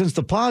 And since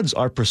the pods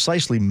are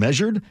precisely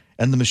measured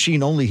and the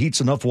machine only heats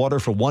enough water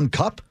for 1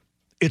 cup,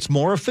 it's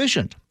more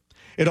efficient.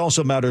 It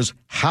also matters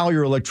how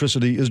your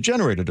electricity is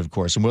generated, of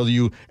course, and whether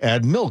you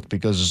add milk,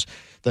 because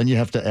then you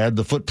have to add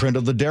the footprint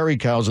of the dairy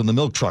cows and the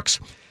milk trucks.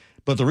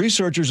 But the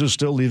researchers are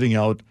still leaving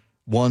out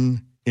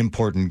one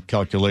important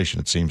calculation,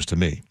 it seems to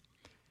me.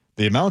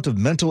 The amount of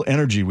mental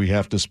energy we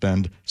have to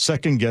spend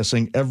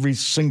second-guessing every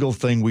single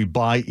thing we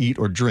buy, eat,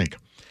 or drink.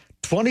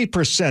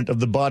 20%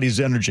 of the body's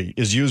energy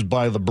is used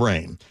by the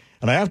brain.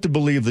 And I have to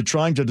believe that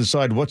trying to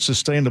decide what's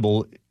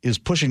sustainable is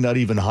pushing that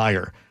even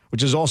higher,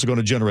 which is also going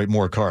to generate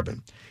more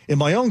carbon. In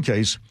my own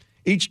case,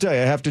 each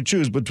day I have to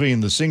choose between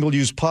the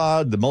single-use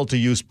pod, the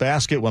multi-use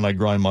basket when I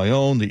grind my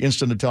own, the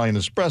instant Italian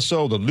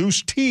espresso, the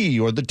loose tea,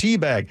 or the tea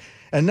bag.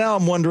 And now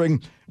I'm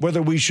wondering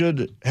whether we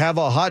should have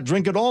a hot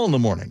drink at all in the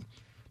morning.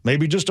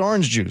 Maybe just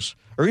orange juice,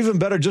 or even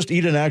better, just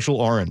eat an actual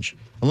orange,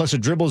 unless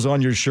it dribbles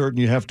on your shirt and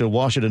you have to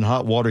wash it in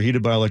hot water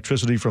heated by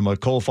electricity from a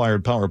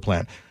coal-fired power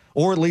plant.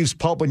 Or it leaves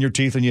pulp in your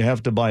teeth and you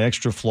have to buy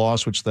extra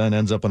floss, which then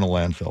ends up in a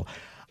landfill.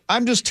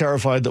 I'm just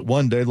terrified that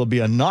one day there'll be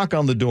a knock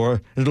on the door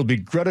and it'll be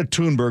Greta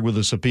Thunberg with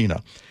a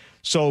subpoena.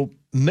 So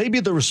maybe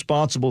the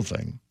responsible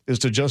thing is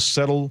to just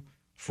settle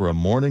for a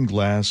morning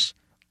glass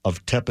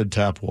of tepid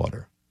tap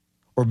water.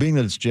 Or being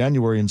that it's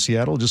January in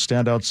Seattle, just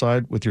stand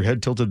outside with your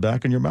head tilted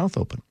back and your mouth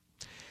open.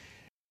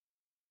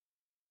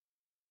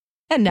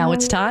 And now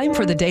it's time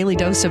for the Daily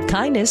Dose of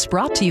Kindness,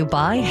 brought to you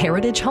by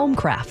Heritage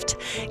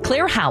Homecraft.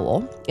 Claire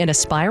Howell, an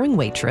aspiring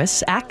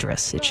waitress,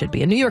 actress, it should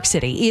be, in New York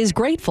City, is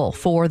grateful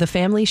for the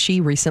family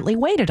she recently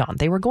waited on.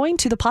 They were going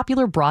to the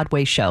popular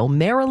Broadway show,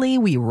 Merrily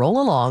We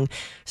Roll Along,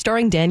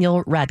 starring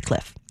Daniel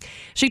Radcliffe.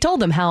 She told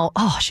them how,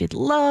 she'd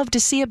love to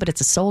see it, but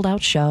it's a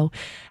sold-out show.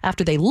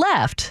 After they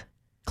left,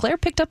 Claire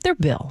picked up their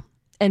bill,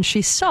 and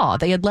she saw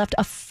they had left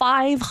a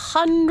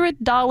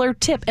 $500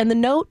 tip, and the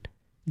note,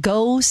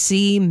 "Go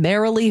see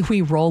Merrily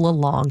We Roll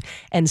Along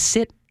and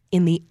sit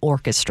in the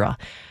orchestra."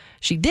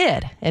 She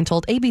did, and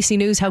told ABC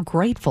News how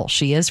grateful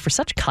she is for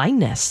such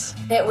kindness.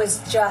 It was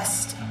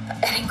just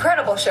an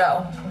incredible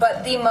show,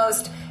 but the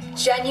most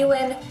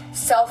genuine,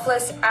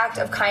 selfless act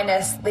of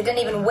kindness. They didn't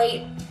even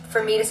wait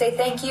for me to say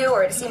thank you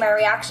or to see my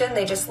reaction.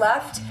 They just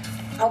left.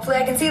 Hopefully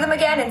I can see them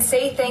again and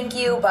say thank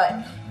you, but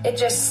it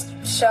just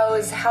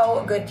shows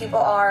how good people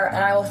are,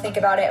 and I will think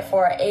about it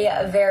for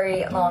a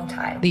very long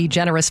time. The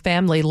generous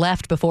family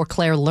left before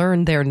Claire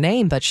learned their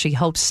name, but she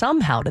hopes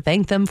somehow to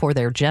thank them for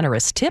their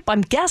generous tip.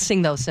 I'm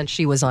guessing, though, since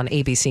she was on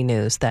ABC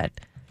News, that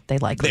they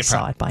likely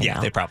saw it by now. Yeah,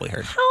 they probably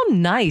heard. How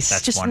nice.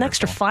 That's just wonderful. An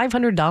extra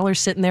 $500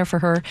 sitting there for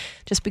her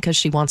just because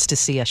she wants to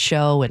see a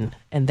show, and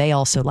they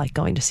also like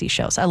going to see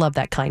shows. I love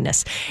that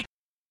kindness.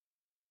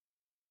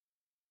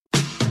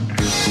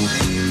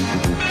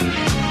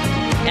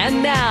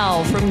 And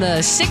now, from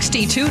the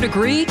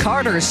 62-degree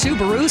Carter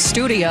Subaru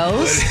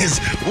Studios.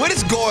 What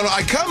is going on?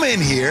 I come in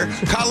here,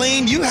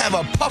 Colleen, you have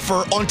a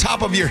puffer on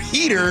top of your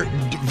heater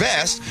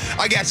vest.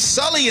 I got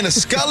Sully and a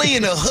Scully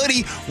and a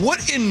hoodie.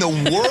 What in the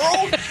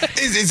world?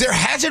 Is there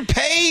hazard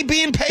pay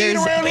being paid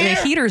around here?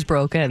 The heater's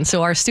broken,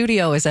 so our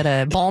studio is at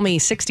a balmy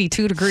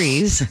 62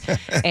 degrees.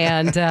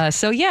 And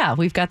so, yeah,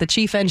 we've got the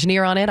chief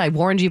engineer on it. I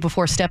warned you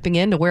before stepping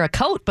in to wear a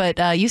coat,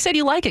 but you said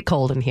you like it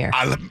cold in here.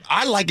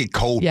 I like it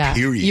cold,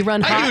 period. You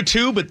run hot. I do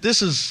too, but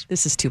this is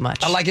too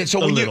much. I like it. So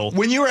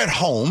when you're at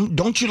home,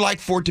 don't you like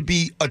for it to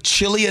be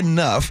chilly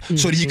enough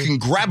so that you can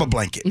grab a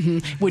blanket?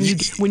 When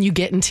you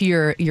get into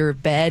your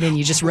bed and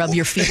you just rub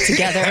your feet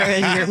together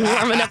and you're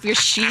warming up your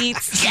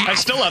sheets. I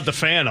still have the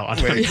fan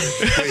on. Wait.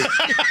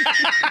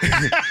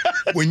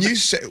 When you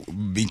say,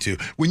 me too,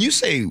 when you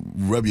say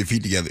rub your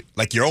feet together,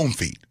 like your own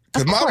feet.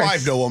 Because my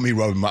wife don't want me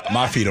rubbing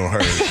my feet on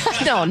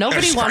hers. No,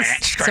 nobody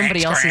wants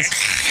somebody else's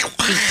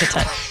feet to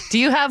touch. Do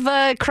you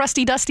have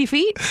crusty, dusty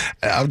feet?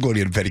 I'm going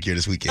to get a pedicure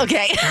this weekend.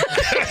 Okay.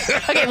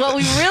 Okay, what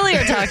we really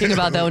are talking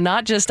about, though,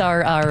 not just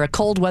our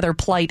cold weather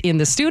plight in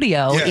the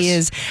studio,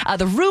 is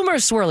the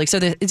rumors swirling. So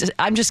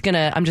I'm just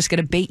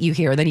gonna bait you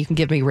here, then you can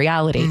give me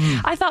reality.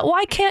 I thought,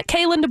 why can't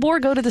Kalen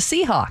Deboer go to the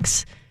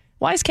Seahawks?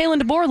 Why is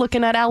Kalen Deboer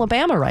looking at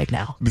Alabama right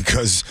now?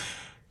 Because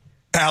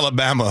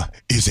Alabama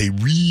is a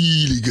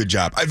really good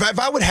job. If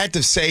I would have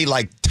to say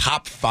like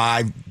top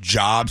 5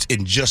 jobs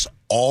in just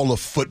all of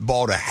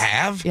football to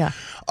have,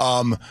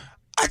 I'd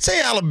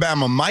say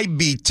Alabama might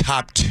be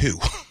top 2.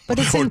 But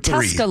it's in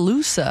 3.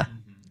 Tuscaloosa.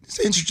 It's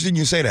interesting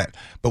you say that.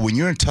 But when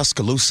you're in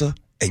Tuscaloosa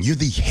and you're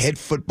the head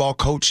football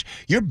coach,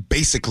 you're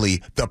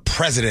basically the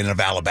president of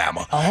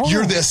Alabama. Oh.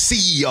 You're the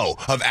CEO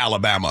of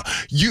Alabama.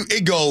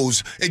 It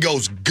goes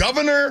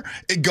governor,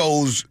 it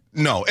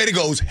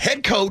goes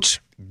head coach,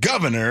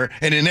 governor,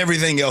 and then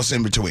everything else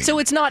in between. So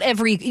it's not I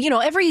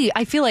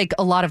feel like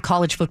a lot of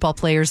college football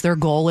players, their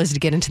goal is to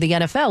get into the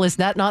NFL. Is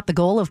that not the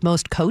goal of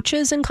most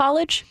coaches in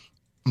college?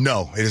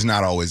 No, it is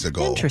not always the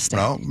goal. Interesting.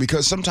 No,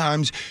 because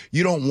sometimes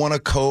you don't want to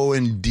go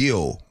and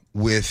deal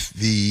with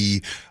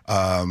the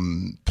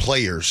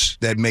players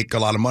that make a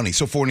lot of money.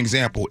 So for an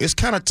example, it's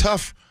kind of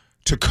tough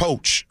to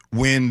coach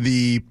when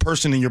the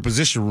person in your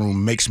position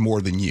room makes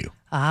more than you.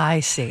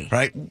 I see.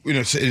 Right?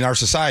 In our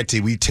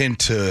society, we tend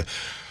to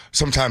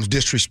sometimes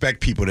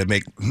disrespect people that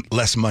make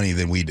less money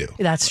than we do.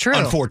 That's true.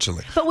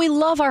 Unfortunately. But we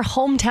love our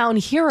hometown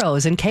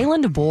heroes, and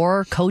Kalen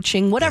Deboer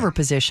coaching whatever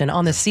position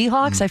on the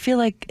Seahawks, I feel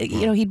like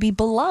he'd be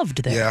beloved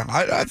there. Yeah,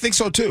 I think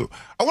so too.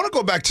 I want to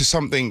go back to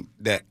something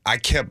that I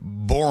kept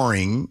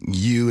boring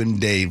you and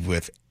Dave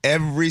with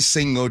every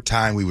single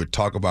time we would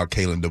talk about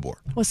Kalen Deboer.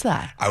 What's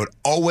that? I would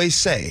always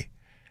say,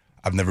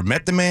 I've never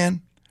met the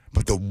man,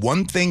 but the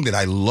one thing that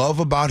I love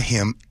about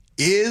him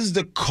is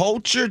the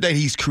culture that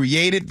he's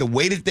created, the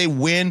way that they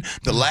win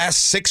the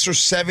last 6 or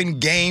 7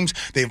 games.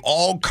 They've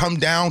all come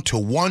down to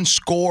one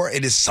score.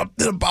 It is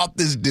something about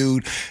this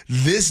dude.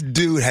 This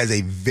dude has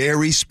a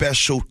very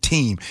special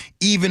team.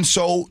 Even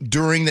so,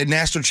 during the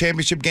national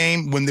championship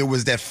game, when there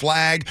was that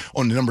flag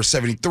on the number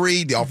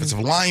 73, the offensive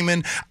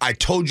lineman, I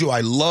told you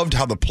I loved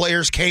how the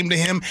players came to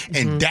him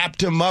and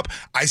dapped him up.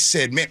 I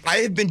said, man, I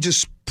have been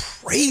just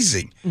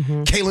praising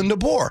Kalen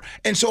Deboer.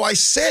 And so I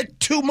said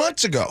 2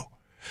 months ago,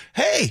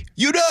 hey,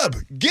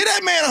 UW, get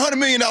that man a $100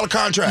 million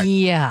contract.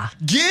 Yeah.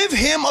 Give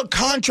him a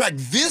contract.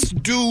 This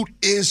dude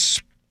is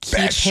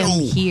special.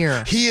 Keep him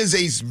here. He is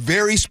a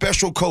very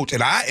special coach.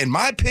 And in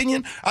my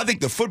opinion, I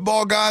think the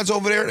football guys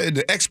over there,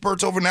 the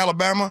experts over in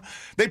Alabama,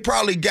 they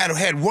probably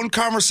had one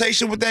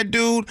conversation with that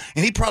dude,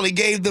 and he probably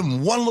gave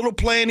them one little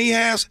plan he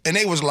has, and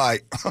they was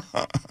like,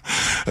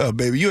 oh,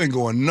 baby, you ain't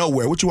going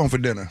nowhere. What you want for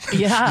dinner?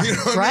 Yeah, you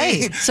know what right. I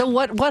mean? So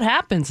what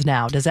happens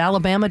now? Does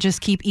Alabama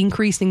just keep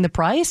increasing the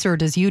price, or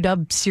does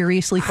UW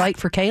seriously fight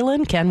for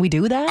Kalen? Can we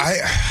do that?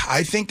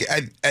 I think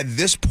at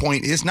this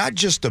point, it's not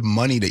just the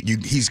money that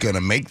he's going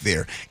to make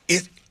there.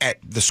 It's at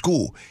the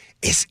school.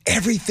 It's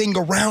everything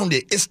around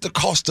it. It's the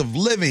cost of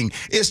living.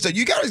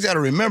 You guys got to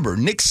remember,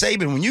 Nick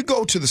Saban, when you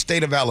go to the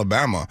state of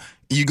Alabama,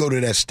 you go to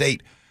that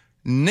state,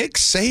 Nick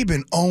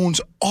Saban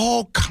owns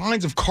all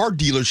kinds of car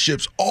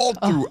dealerships all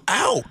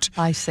throughout.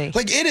 I see.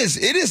 Like it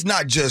is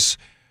not just,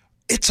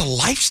 it's a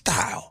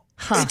lifestyle.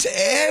 It's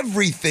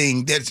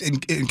everything that's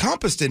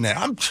encompassed in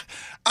that.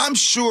 I'm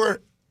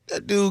sure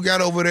that dude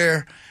got over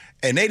there,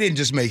 and they didn't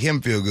just make him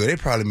feel good. They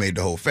probably made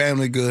the whole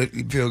family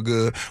feel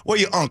good. Where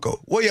your uncle?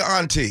 Where your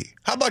auntie?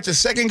 How about your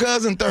second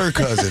cousin, third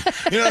cousin?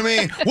 You know what I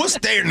mean? What's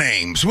their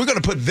names? We're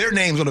going to put their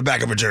names on the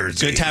back of a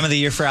jersey. Good time of the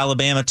year for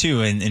Alabama, too,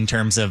 in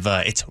terms of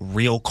it's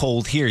real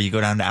cold here. You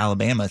go down to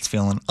Alabama, it's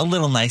feeling a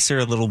little nicer,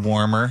 a little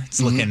warmer.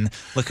 It's looking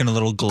a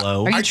little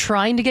glow. Are you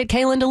trying to get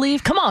Kalen to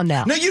leave? Come on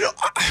now. No,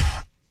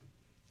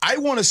 I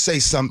want to say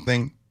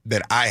something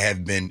that I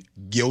have been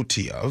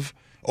guilty of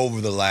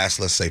over the last,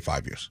 let's say,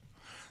 5 years.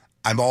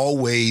 I'm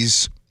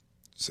always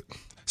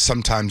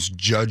sometimes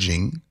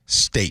judging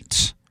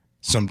states,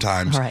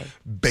 sometimes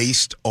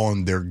based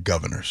on their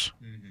governors.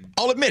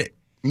 I'll admit it.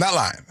 I'm not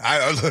lying.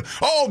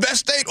 That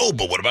state. Oh,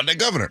 but what about that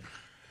governor?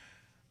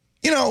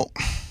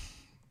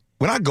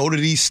 When I go to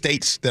these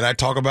states that I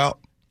talk about,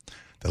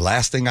 the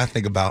last thing I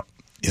think about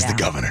is the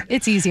governor.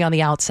 It's easy on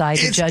the outside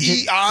to judge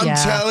it. I'm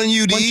telling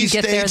you, once these you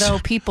get states, there, though,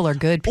 people are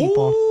good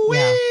people.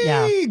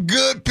 Yeah.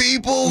 Good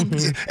people.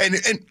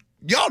 And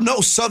y'all know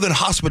Southern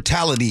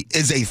hospitality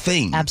is a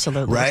thing.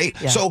 Absolutely. Right?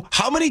 Yeah. So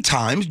how many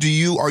times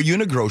are you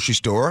in a grocery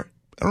store,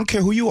 I don't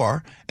care who you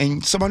are,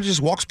 and somebody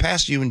just walks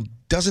past you and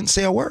doesn't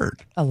say a word?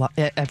 A lot.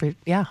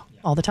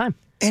 All the time.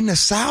 In the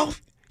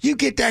South, you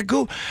get that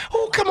go,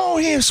 oh, come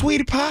on here,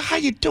 sweetie pie. How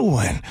you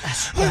doing?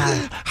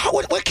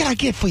 What can I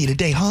get for you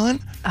today, hon?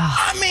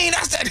 I mean,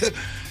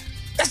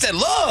 that's that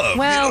love.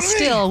 Well,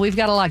 still, we've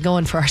got a lot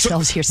going for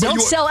ourselves here. So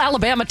don't sell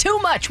Alabama too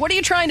much. What are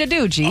you trying to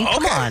do, G?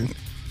 Come on.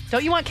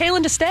 Don't you want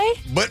Kalen to stay?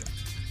 But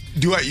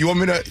you want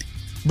me to?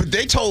 But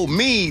they told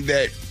me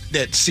that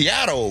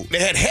Seattle, they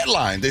had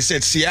headlines. They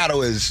said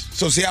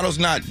Seattle's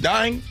not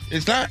dying.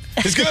 It's not.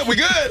 It's good. We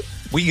good.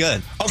 We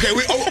good. Okay,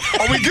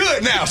 are we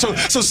good now? So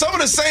some of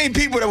the same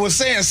people that were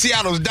saying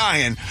Seattle's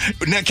dying,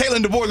 now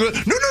Kalen Deboer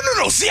goes,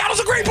 no, Seattle's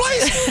a great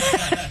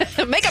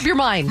place. Make up your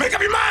mind. Make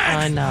up your mind.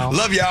 I know.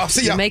 Love y'all.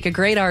 See y'all. You make a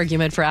great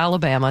argument for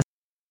Alabama.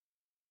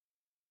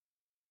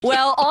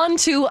 Well, on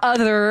to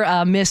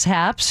other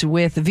mishaps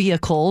with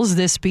vehicles,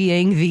 this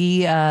being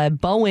the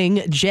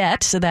Boeing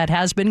jet that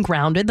has been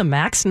grounded, the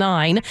MAX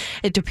 9.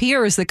 It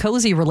appears the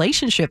cozy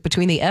relationship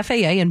between the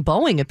FAA and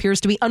Boeing appears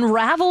to be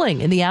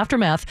unraveling in the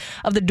aftermath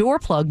of the door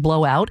plug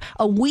blowout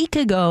a week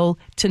ago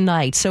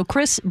tonight. So,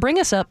 Chris, bring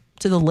us up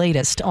to the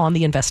latest on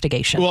the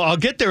investigation. Well, I'll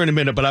get there in a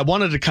minute, but I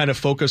wanted to kind of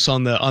focus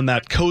on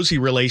that cozy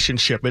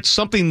relationship. It's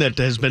something that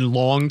has been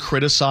long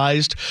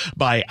criticized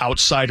by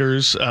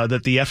outsiders,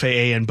 that the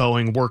FAA and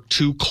Boeing work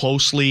too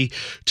closely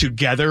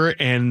together,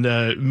 and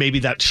maybe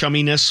that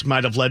chumminess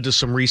might have led to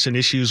some recent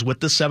issues with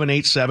the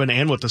 787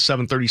 and with the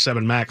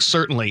 737 MAX,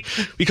 certainly,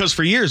 because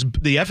for years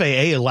the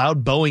FAA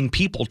allowed Boeing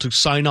people to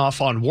sign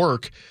off on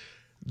work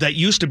that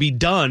used to be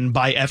done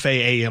by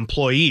FAA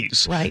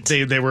employees. Right.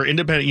 They were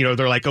independent.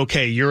 They're like,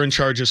 okay, you're in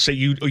charge of, say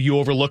you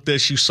overlook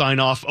this, you sign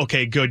off.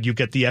 Okay, good. You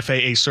get the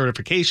FAA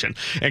certification.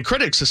 And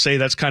critics say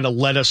that's kind of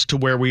led us to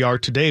where we are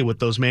today with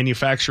those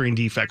manufacturing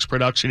defects,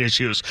 production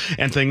issues,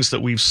 and things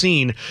that we've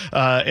seen.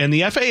 And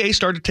the FAA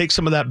started to take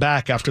some of that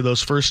back after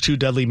those first two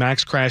deadly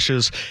MAX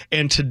crashes.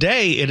 And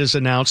today it is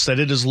announced that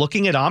it is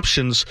looking at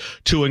options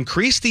to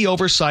increase the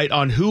oversight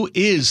on who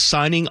is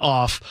signing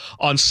off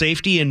on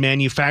safety and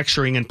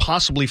manufacturing, and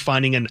possibly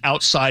finding an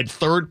outside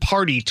third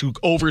party to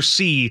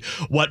oversee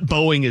what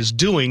Boeing is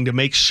doing to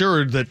make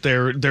sure that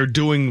they're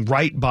doing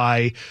right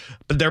by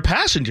their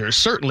passengers,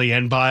 certainly,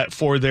 and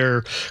for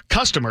their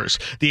customers.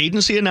 The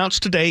agency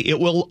announced today it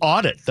will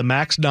audit the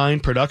MAX 9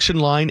 production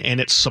line and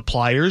its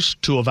suppliers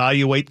to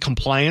evaluate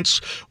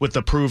compliance with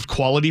approved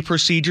quality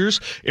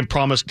procedures, and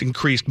promised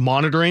increased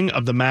monitoring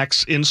of the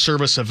MAX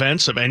in-service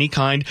events of any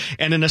kind,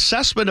 and an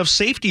assessment of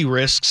safety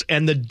risks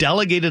and the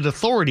delegated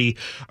authority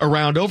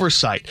around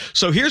oversight.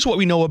 So here's what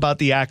we know about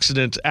the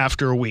accident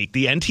after a week.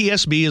 The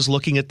NTSB is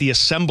looking at the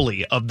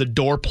assembly of the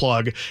door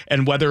plug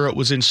and whether it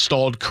was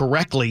installed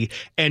correctly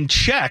and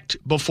checked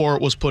before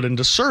it was put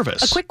into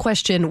service. A quick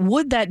question.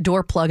 Would that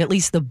door plug, at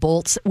least the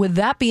bolts, would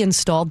that be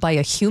installed by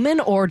a human,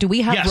 or do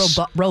we have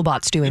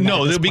robots doing that?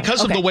 No,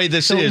 because of the way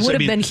this is. It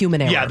would have been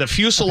human error. Yeah, the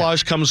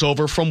fuselage comes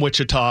over from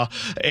Wichita,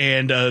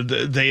 and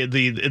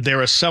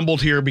they're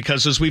assembled here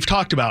because, as we've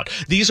talked about,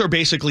 these are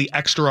basically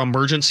extra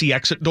emergency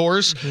exit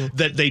doors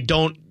that they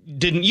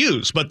didn't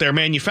use, but they're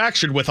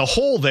manufactured with a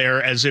hole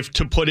there as if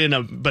to put in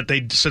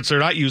since they're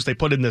not used, they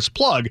put in this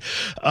plug.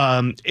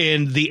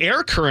 And the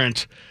air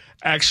current,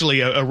 actually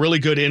a really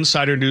good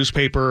insider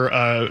newspaper,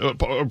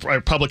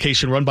 a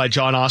publication run by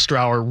John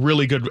Ostrower,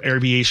 really good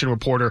aviation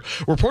reporter,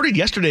 reported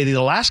yesterday that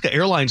Alaska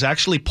Airlines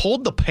actually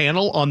pulled the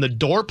panel on the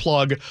door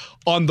plug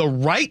on the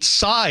right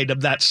side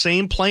of that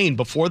same plane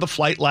before the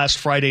flight last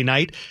Friday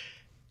night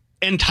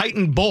and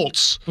tightened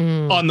bolts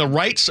on the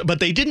right, but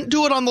they didn't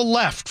do it on the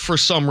left for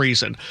some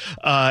reason.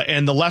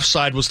 And the left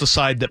side was the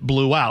side that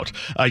blew out.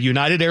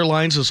 United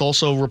Airlines has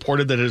also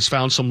reported that it has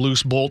found some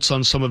loose bolts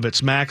on some of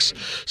its MAX.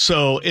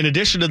 So in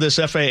addition to this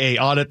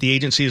FAA audit, the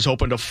agency has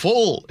opened a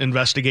full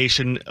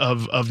investigation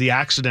of the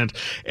accident,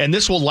 and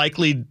this will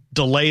likely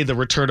delay the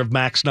return of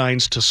MAX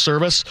 9s to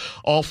service.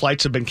 All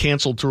flights have been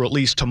canceled through at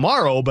least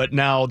tomorrow, but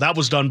now that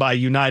was done by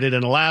United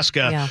and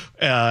Alaska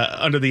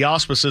under the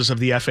auspices of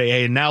the FAA.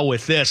 And now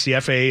with this, the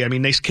FAA,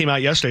 they came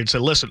out yesterday and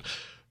said, listen,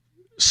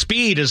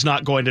 speed is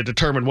not going to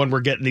determine when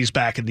we're getting these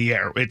back in the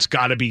air. It's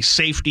got to be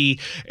safety,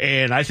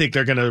 and I think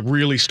they're going to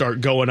really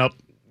start going up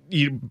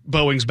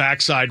Boeing's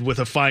backside with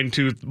a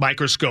fine-tooth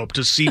microscope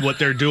to see what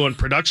they're doing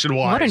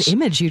production-wise. What an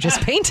image you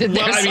just painted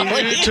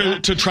there.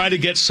 To try to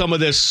get some of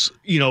this,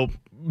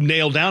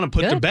 nailed down and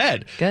put to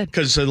bed. Good.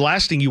 Because the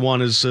last thing you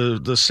want is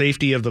the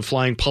safety of the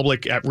flying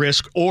public at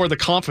risk, or the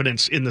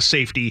confidence in the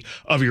safety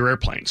of your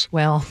airplanes.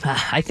 Well,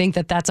 I think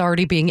that's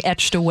already being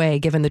etched away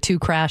given the two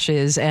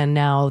crashes and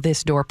now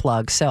this door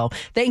plug. So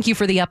thank you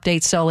for the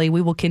update, Sully.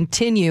 We will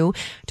continue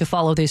to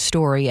follow this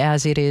story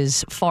as it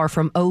is far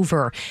from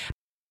over.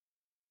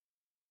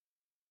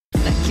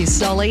 Thank you. you,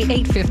 Sully.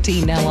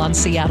 8:15 now on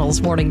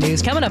Seattle's Morning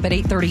News. Coming up at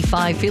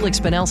 8:35, Feliks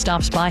Banel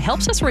stops by,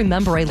 helps us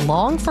remember a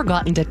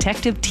long-forgotten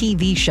detective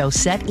TV show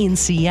set in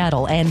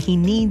Seattle, and he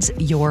needs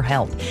your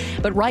help.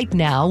 But right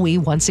now, we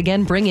once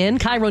again bring in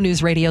Cairo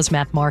News Radio's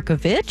Matt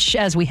Markovich.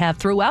 As we have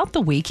throughout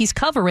the week, he's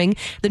covering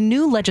the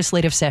new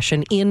legislative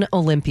session in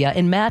Olympia.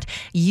 And Matt,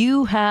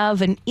 you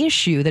have an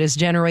issue that has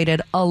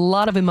generated a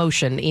lot of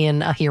emotion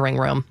in a hearing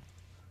room.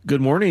 Good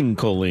morning,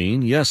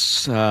 Colleen.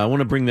 Yes, I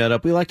want to bring that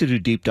up. We like to do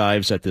deep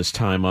dives at this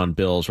time on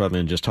bills rather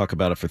than just talk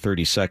about it for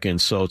 30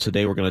 seconds. So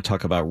today we're going to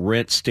talk about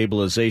rent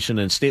stabilization,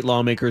 and state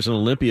lawmakers in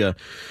Olympia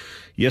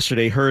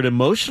yesterday heard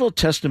emotional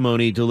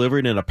testimony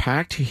delivered in a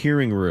packed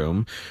hearing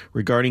room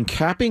regarding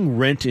capping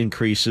rent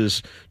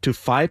increases to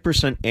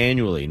 5%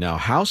 annually. Now,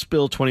 House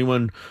Bill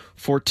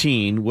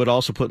 2114 would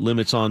also put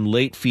limits on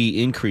late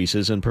fee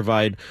increases and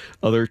provide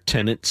other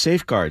tenant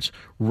safeguards.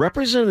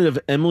 Representative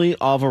Emily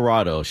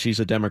Alvarado, she's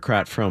a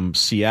Democrat from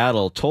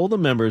Seattle, told the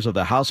members of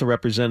the House of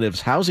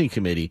Representatives Housing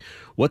Committee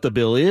what the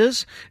bill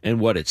is and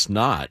what it's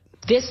not.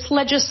 This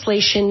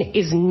legislation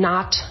is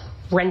not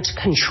rent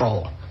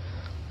control.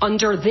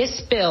 Under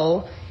this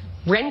bill,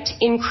 rent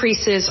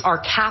increases are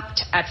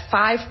capped at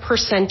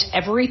 5%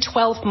 every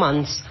 12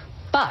 months,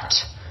 but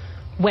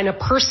when a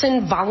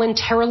person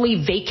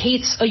voluntarily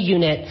vacates a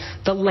unit,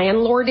 the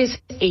landlord is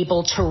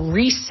able to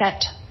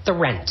reset the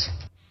rent.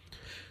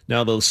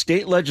 Now, the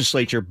state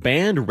legislature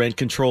banned rent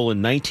control in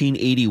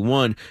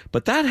 1981,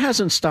 but that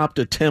hasn't stopped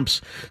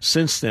attempts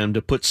since then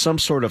to put some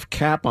sort of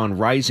cap on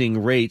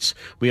rising rates.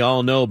 We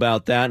all know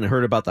about that and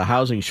heard about the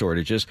housing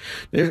shortages.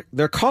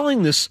 They're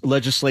calling this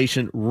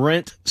legislation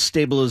rent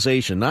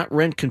stabilization, not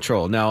rent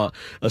control. Now,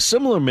 a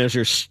similar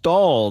measure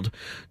stalled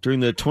during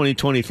the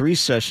 2023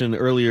 session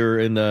earlier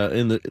in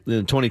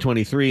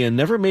 2023 and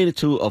never made it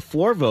to a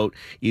floor vote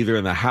either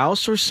in the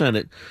House or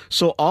Senate.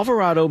 So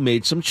Alvarado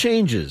made some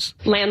changes.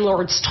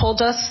 Landlords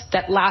told us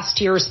that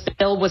last year's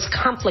bill was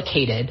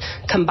complicated,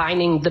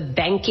 combining the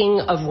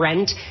banking of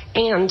rent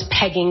and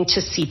pegging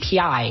to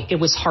CPI. It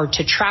was hard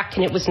to track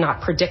and it was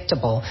not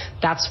predictable.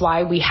 That's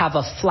why we have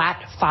a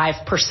flat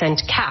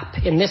 5% cap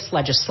in this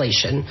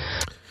legislation.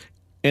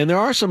 And there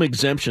are some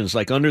exemptions,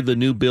 like under the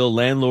new bill,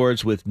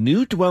 landlords with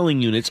new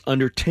dwelling units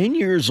under 10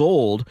 years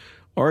old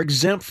are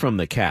exempt from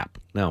the cap.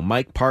 Now,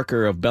 Mike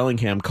Parker of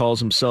Bellingham calls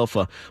himself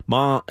a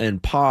ma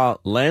and pa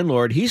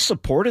landlord. He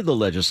supported the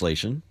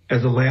legislation.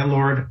 As a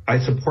landlord, I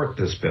support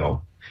this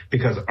bill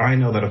because I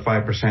know that a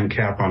 5%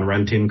 cap on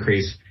rent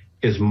increase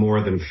is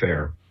more than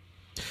fair.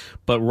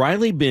 But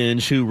Riley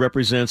Binge, who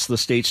represents the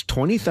state's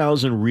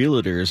 20,000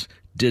 realtors,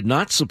 did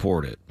not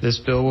support it. This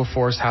bill will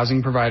force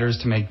housing providers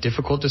to make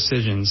difficult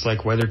decisions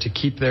like whether to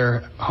keep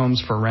their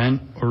homes for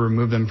rent or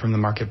remove them from the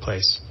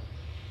marketplace.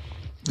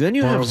 Then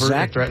you have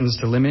Zach. It threatens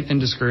to limit and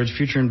discourage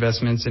future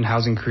investments in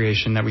housing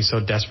creation that we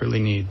so desperately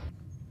need.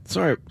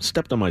 Sorry,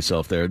 stepped on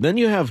myself there. Then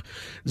you have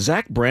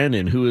Zach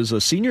Brandon, who is a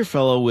senior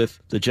fellow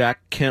with the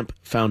Jack Kemp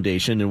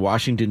Foundation in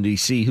Washington,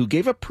 D.C., who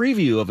gave a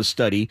preview of a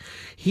study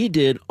he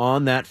did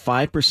on that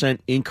 5%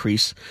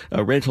 increase,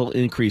 rental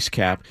increase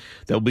cap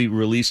that will be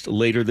released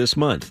later this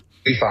month.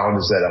 We found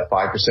is that a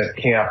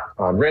 5% cap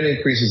on rent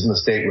increases in the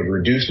state would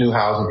reduce new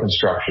housing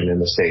construction in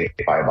the state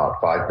by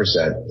about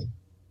 5%,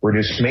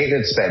 reduce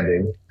maintenance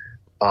spending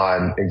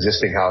on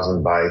existing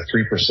housing by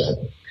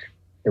 3%.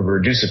 It would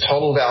reduce the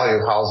total value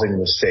of housing in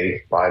the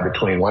state by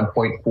between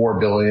 $1.4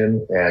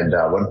 billion and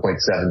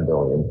 $1.7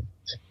 billion,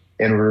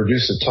 and would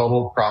reduce the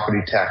total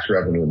property tax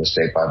revenue in the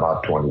state by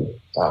about $20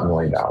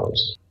 million.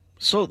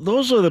 So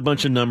those are the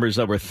bunch of numbers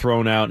that were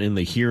thrown out in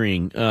the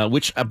hearing,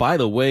 which, by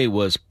the way,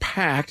 was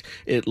packed.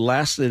 It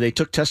lasted. They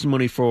took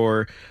testimony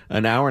for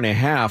an hour and a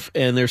half,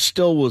 and there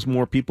still was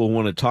more people who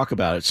wanted to talk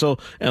about it. So,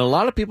 and a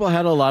lot of people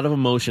had a lot of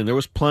emotion. There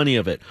was plenty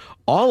of it.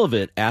 All of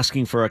it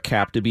asking for a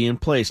cap to be in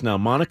place. Now,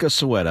 Monica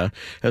Sueta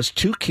has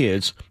 2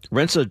 kids,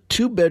 rents a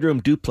 2-bedroom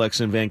duplex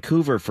in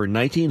Vancouver for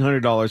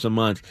 $1,900 a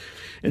month,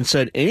 and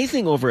said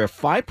anything over a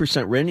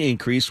 5% rent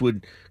increase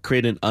would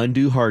create an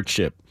undue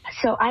hardship.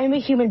 So I am a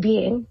human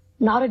being,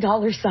 not a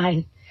dollar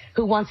sign,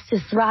 who wants to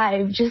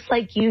thrive just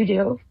like you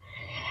do.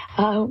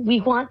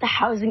 We want the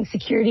housing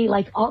security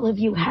like all of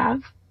you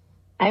have.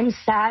 I'm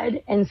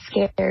sad and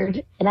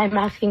scared, and I'm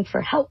asking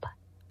for help.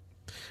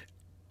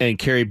 And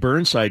Carrie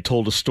Burnside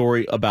told a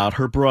story about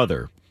her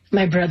brother.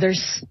 My brother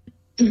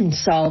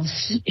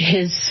solves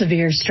his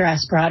severe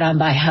stress brought on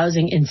by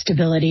housing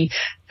instability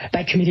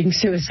by committing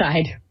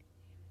suicide.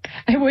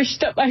 I wish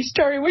that my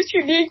story was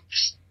unique,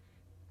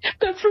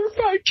 but for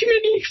far too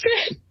many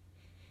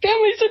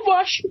families in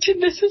Washington,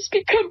 this has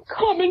become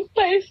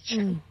commonplace.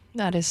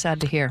 That is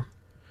sad to hear.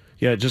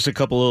 Yeah, just a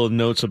couple little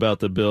notes about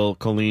the bill,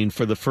 Colleen.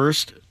 For the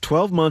first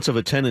 12 months of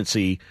a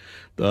tenancy,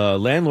 the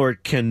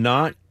landlord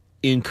cannot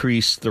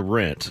increase the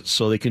rent.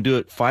 So they can do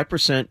it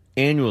 5%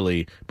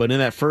 annually, but in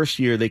that first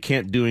year, they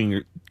can't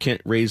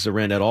raise the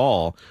rent at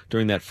all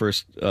during that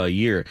first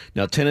year.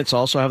 Now, tenants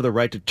also have the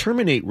right to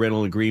terminate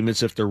rental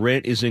agreements if the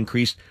rent is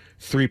increased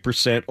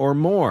 3% or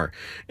more.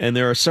 And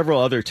there are several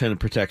other tenant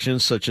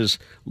protections, such as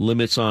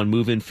limits on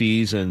move-in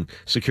fees and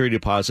security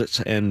deposits,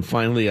 and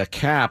finally a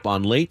cap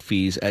on late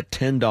fees at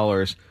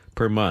 $10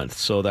 per month.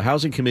 So the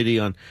Housing Committee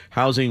on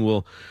Housing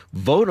will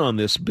vote on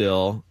this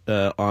bill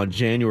on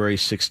January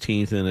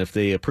 16th, and if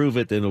they approve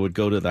it, then it would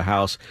go to the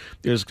House.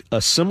 There's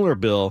a similar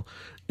bill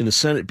in the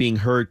Senate being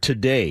heard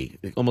today,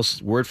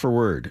 almost word for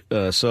word.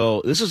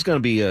 So this is going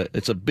to be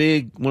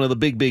one of the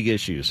big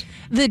issues.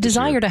 The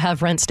desire to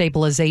have rent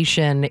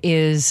stabilization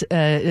is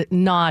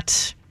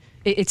not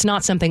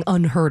something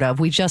unheard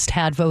of. We just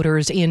had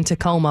voters in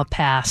Tacoma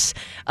pass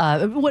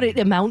what it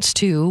amounts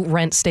to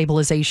rent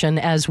stabilization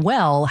as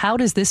well. How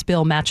does this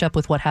bill match up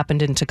with what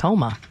happened in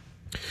Tacoma?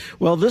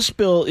 Well, this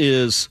bill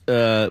is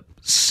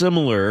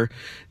similar.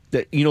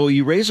 That,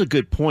 you raise a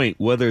good point,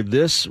 whether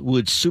this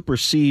would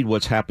supersede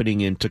what's happening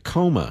in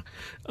Tacoma.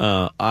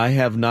 I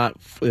have not,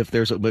 if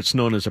there's what's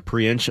known as a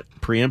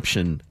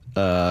preemption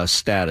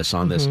status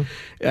on this.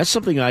 That's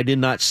something I did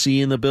not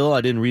see in the bill.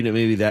 I didn't read it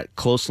maybe that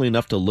closely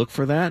enough to look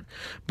for that.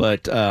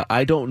 But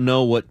I don't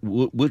know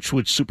which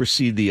would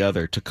supersede the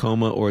other,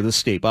 Tacoma or the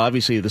state. But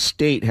obviously, the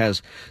state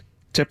has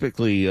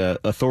typically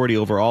authority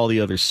over all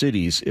the other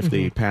cities if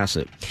they pass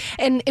it.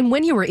 And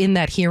when you were in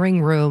that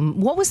hearing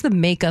room, what was the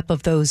makeup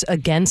of those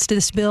against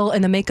this bill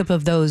and the makeup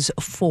of those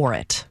for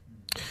it?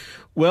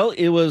 Well,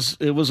 it was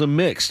a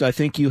mix. I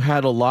think you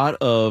had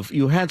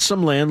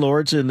some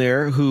landlords in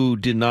there who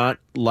did not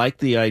like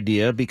the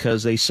idea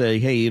because they say,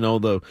 hey,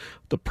 the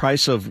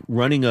price of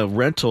running a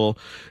rental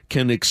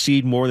can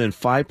exceed more than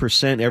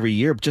 5% every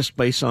year just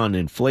based on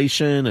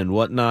inflation and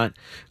whatnot.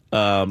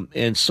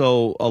 And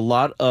so a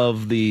lot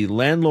of the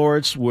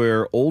landlords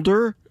were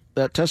older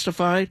that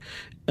testified.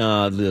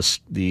 I'll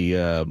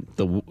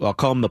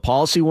call them the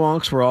policy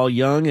wonks were all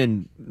young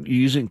and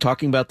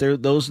talking about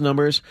those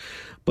numbers,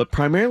 but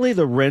primarily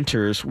the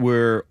renters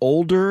were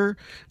older,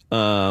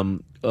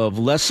 of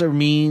lesser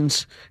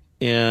means,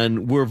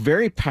 and were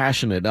very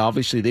passionate.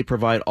 Obviously, they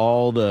provide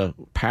all the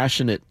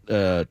passionate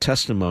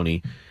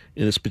testimony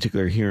in this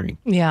particular hearing.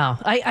 Yeah,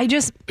 I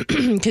just,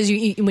 because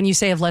when you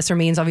say of lesser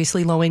means,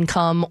 obviously low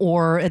income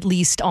or at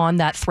least on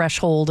that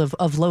threshold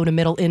of low to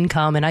middle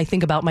income. And I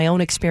think about my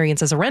own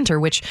experience as a renter,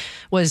 which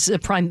was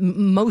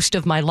most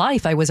of my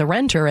life I was a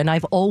renter. And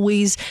I've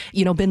always,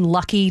 been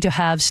lucky to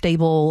have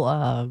stable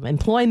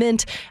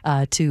employment,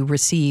 to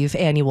receive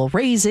annual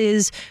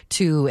raises,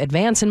 to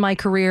advance in my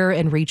career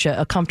and reach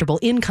a comfortable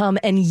income.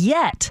 And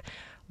yet,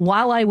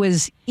 while I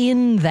was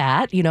in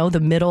that, the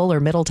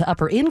middle to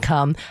upper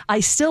income, I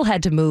still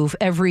had to move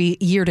every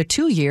year to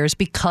 2 years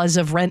because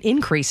of rent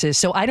increases.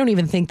 So I don't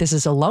even think this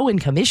is a low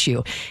income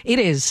issue. It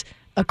is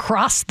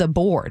across the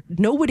board.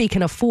 Nobody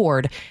can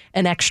afford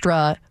an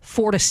extra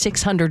 $400 to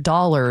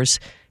 $600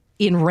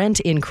 in rent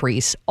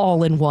increase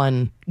all in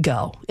one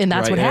go. And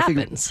that's what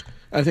happens.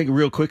 I think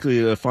real quickly,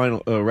 the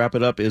final wrap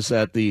it up is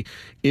that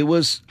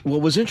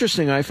what was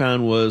interesting I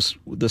found was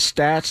the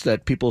stats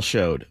that people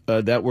showed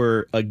that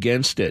were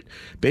against it,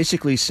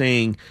 basically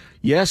saying,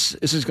 yes,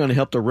 this is going to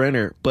help the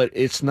renter, but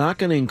it's not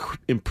going to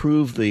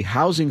improve the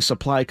housing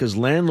supply because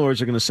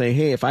landlords are going to say,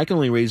 hey, if I can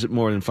only raise it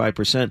more than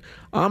 5%,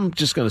 I'm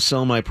just going to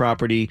sell my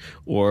property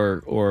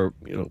or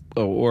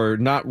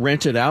not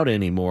rent it out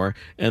anymore,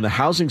 and the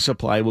housing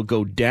supply will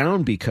go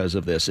down because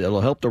of this. It'll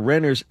help the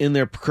renters in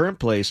their current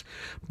place,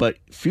 but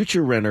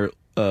future renter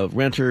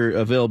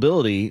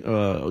availability,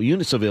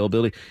 units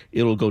availability,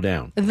 it'll go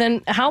down.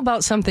 Then how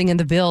about something in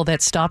the bill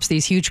that stops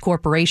these huge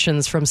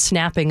corporations from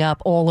snapping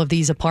up all of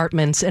these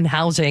apartments and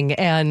housing?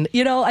 And,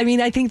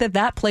 I think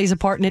that plays a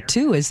part in it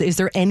too. Is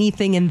there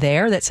anything in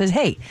there that says,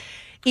 hey,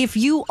 if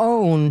you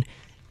own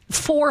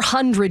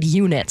 400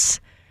 units,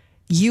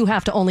 you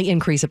have to only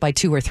increase it by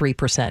 2 or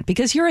 3%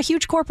 because you're a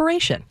huge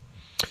corporation?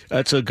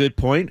 That's a good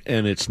point,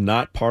 and it's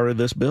not part of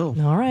this bill.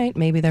 All right,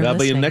 maybe they're That'll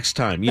listening. be next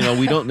time.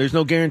 We don't. There's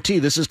no guarantee.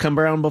 This has come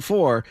around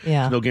before.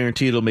 Yeah. There's no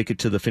guarantee it'll make it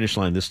to the finish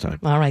line this time.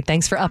 All right,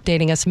 thanks for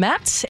updating us, Matt.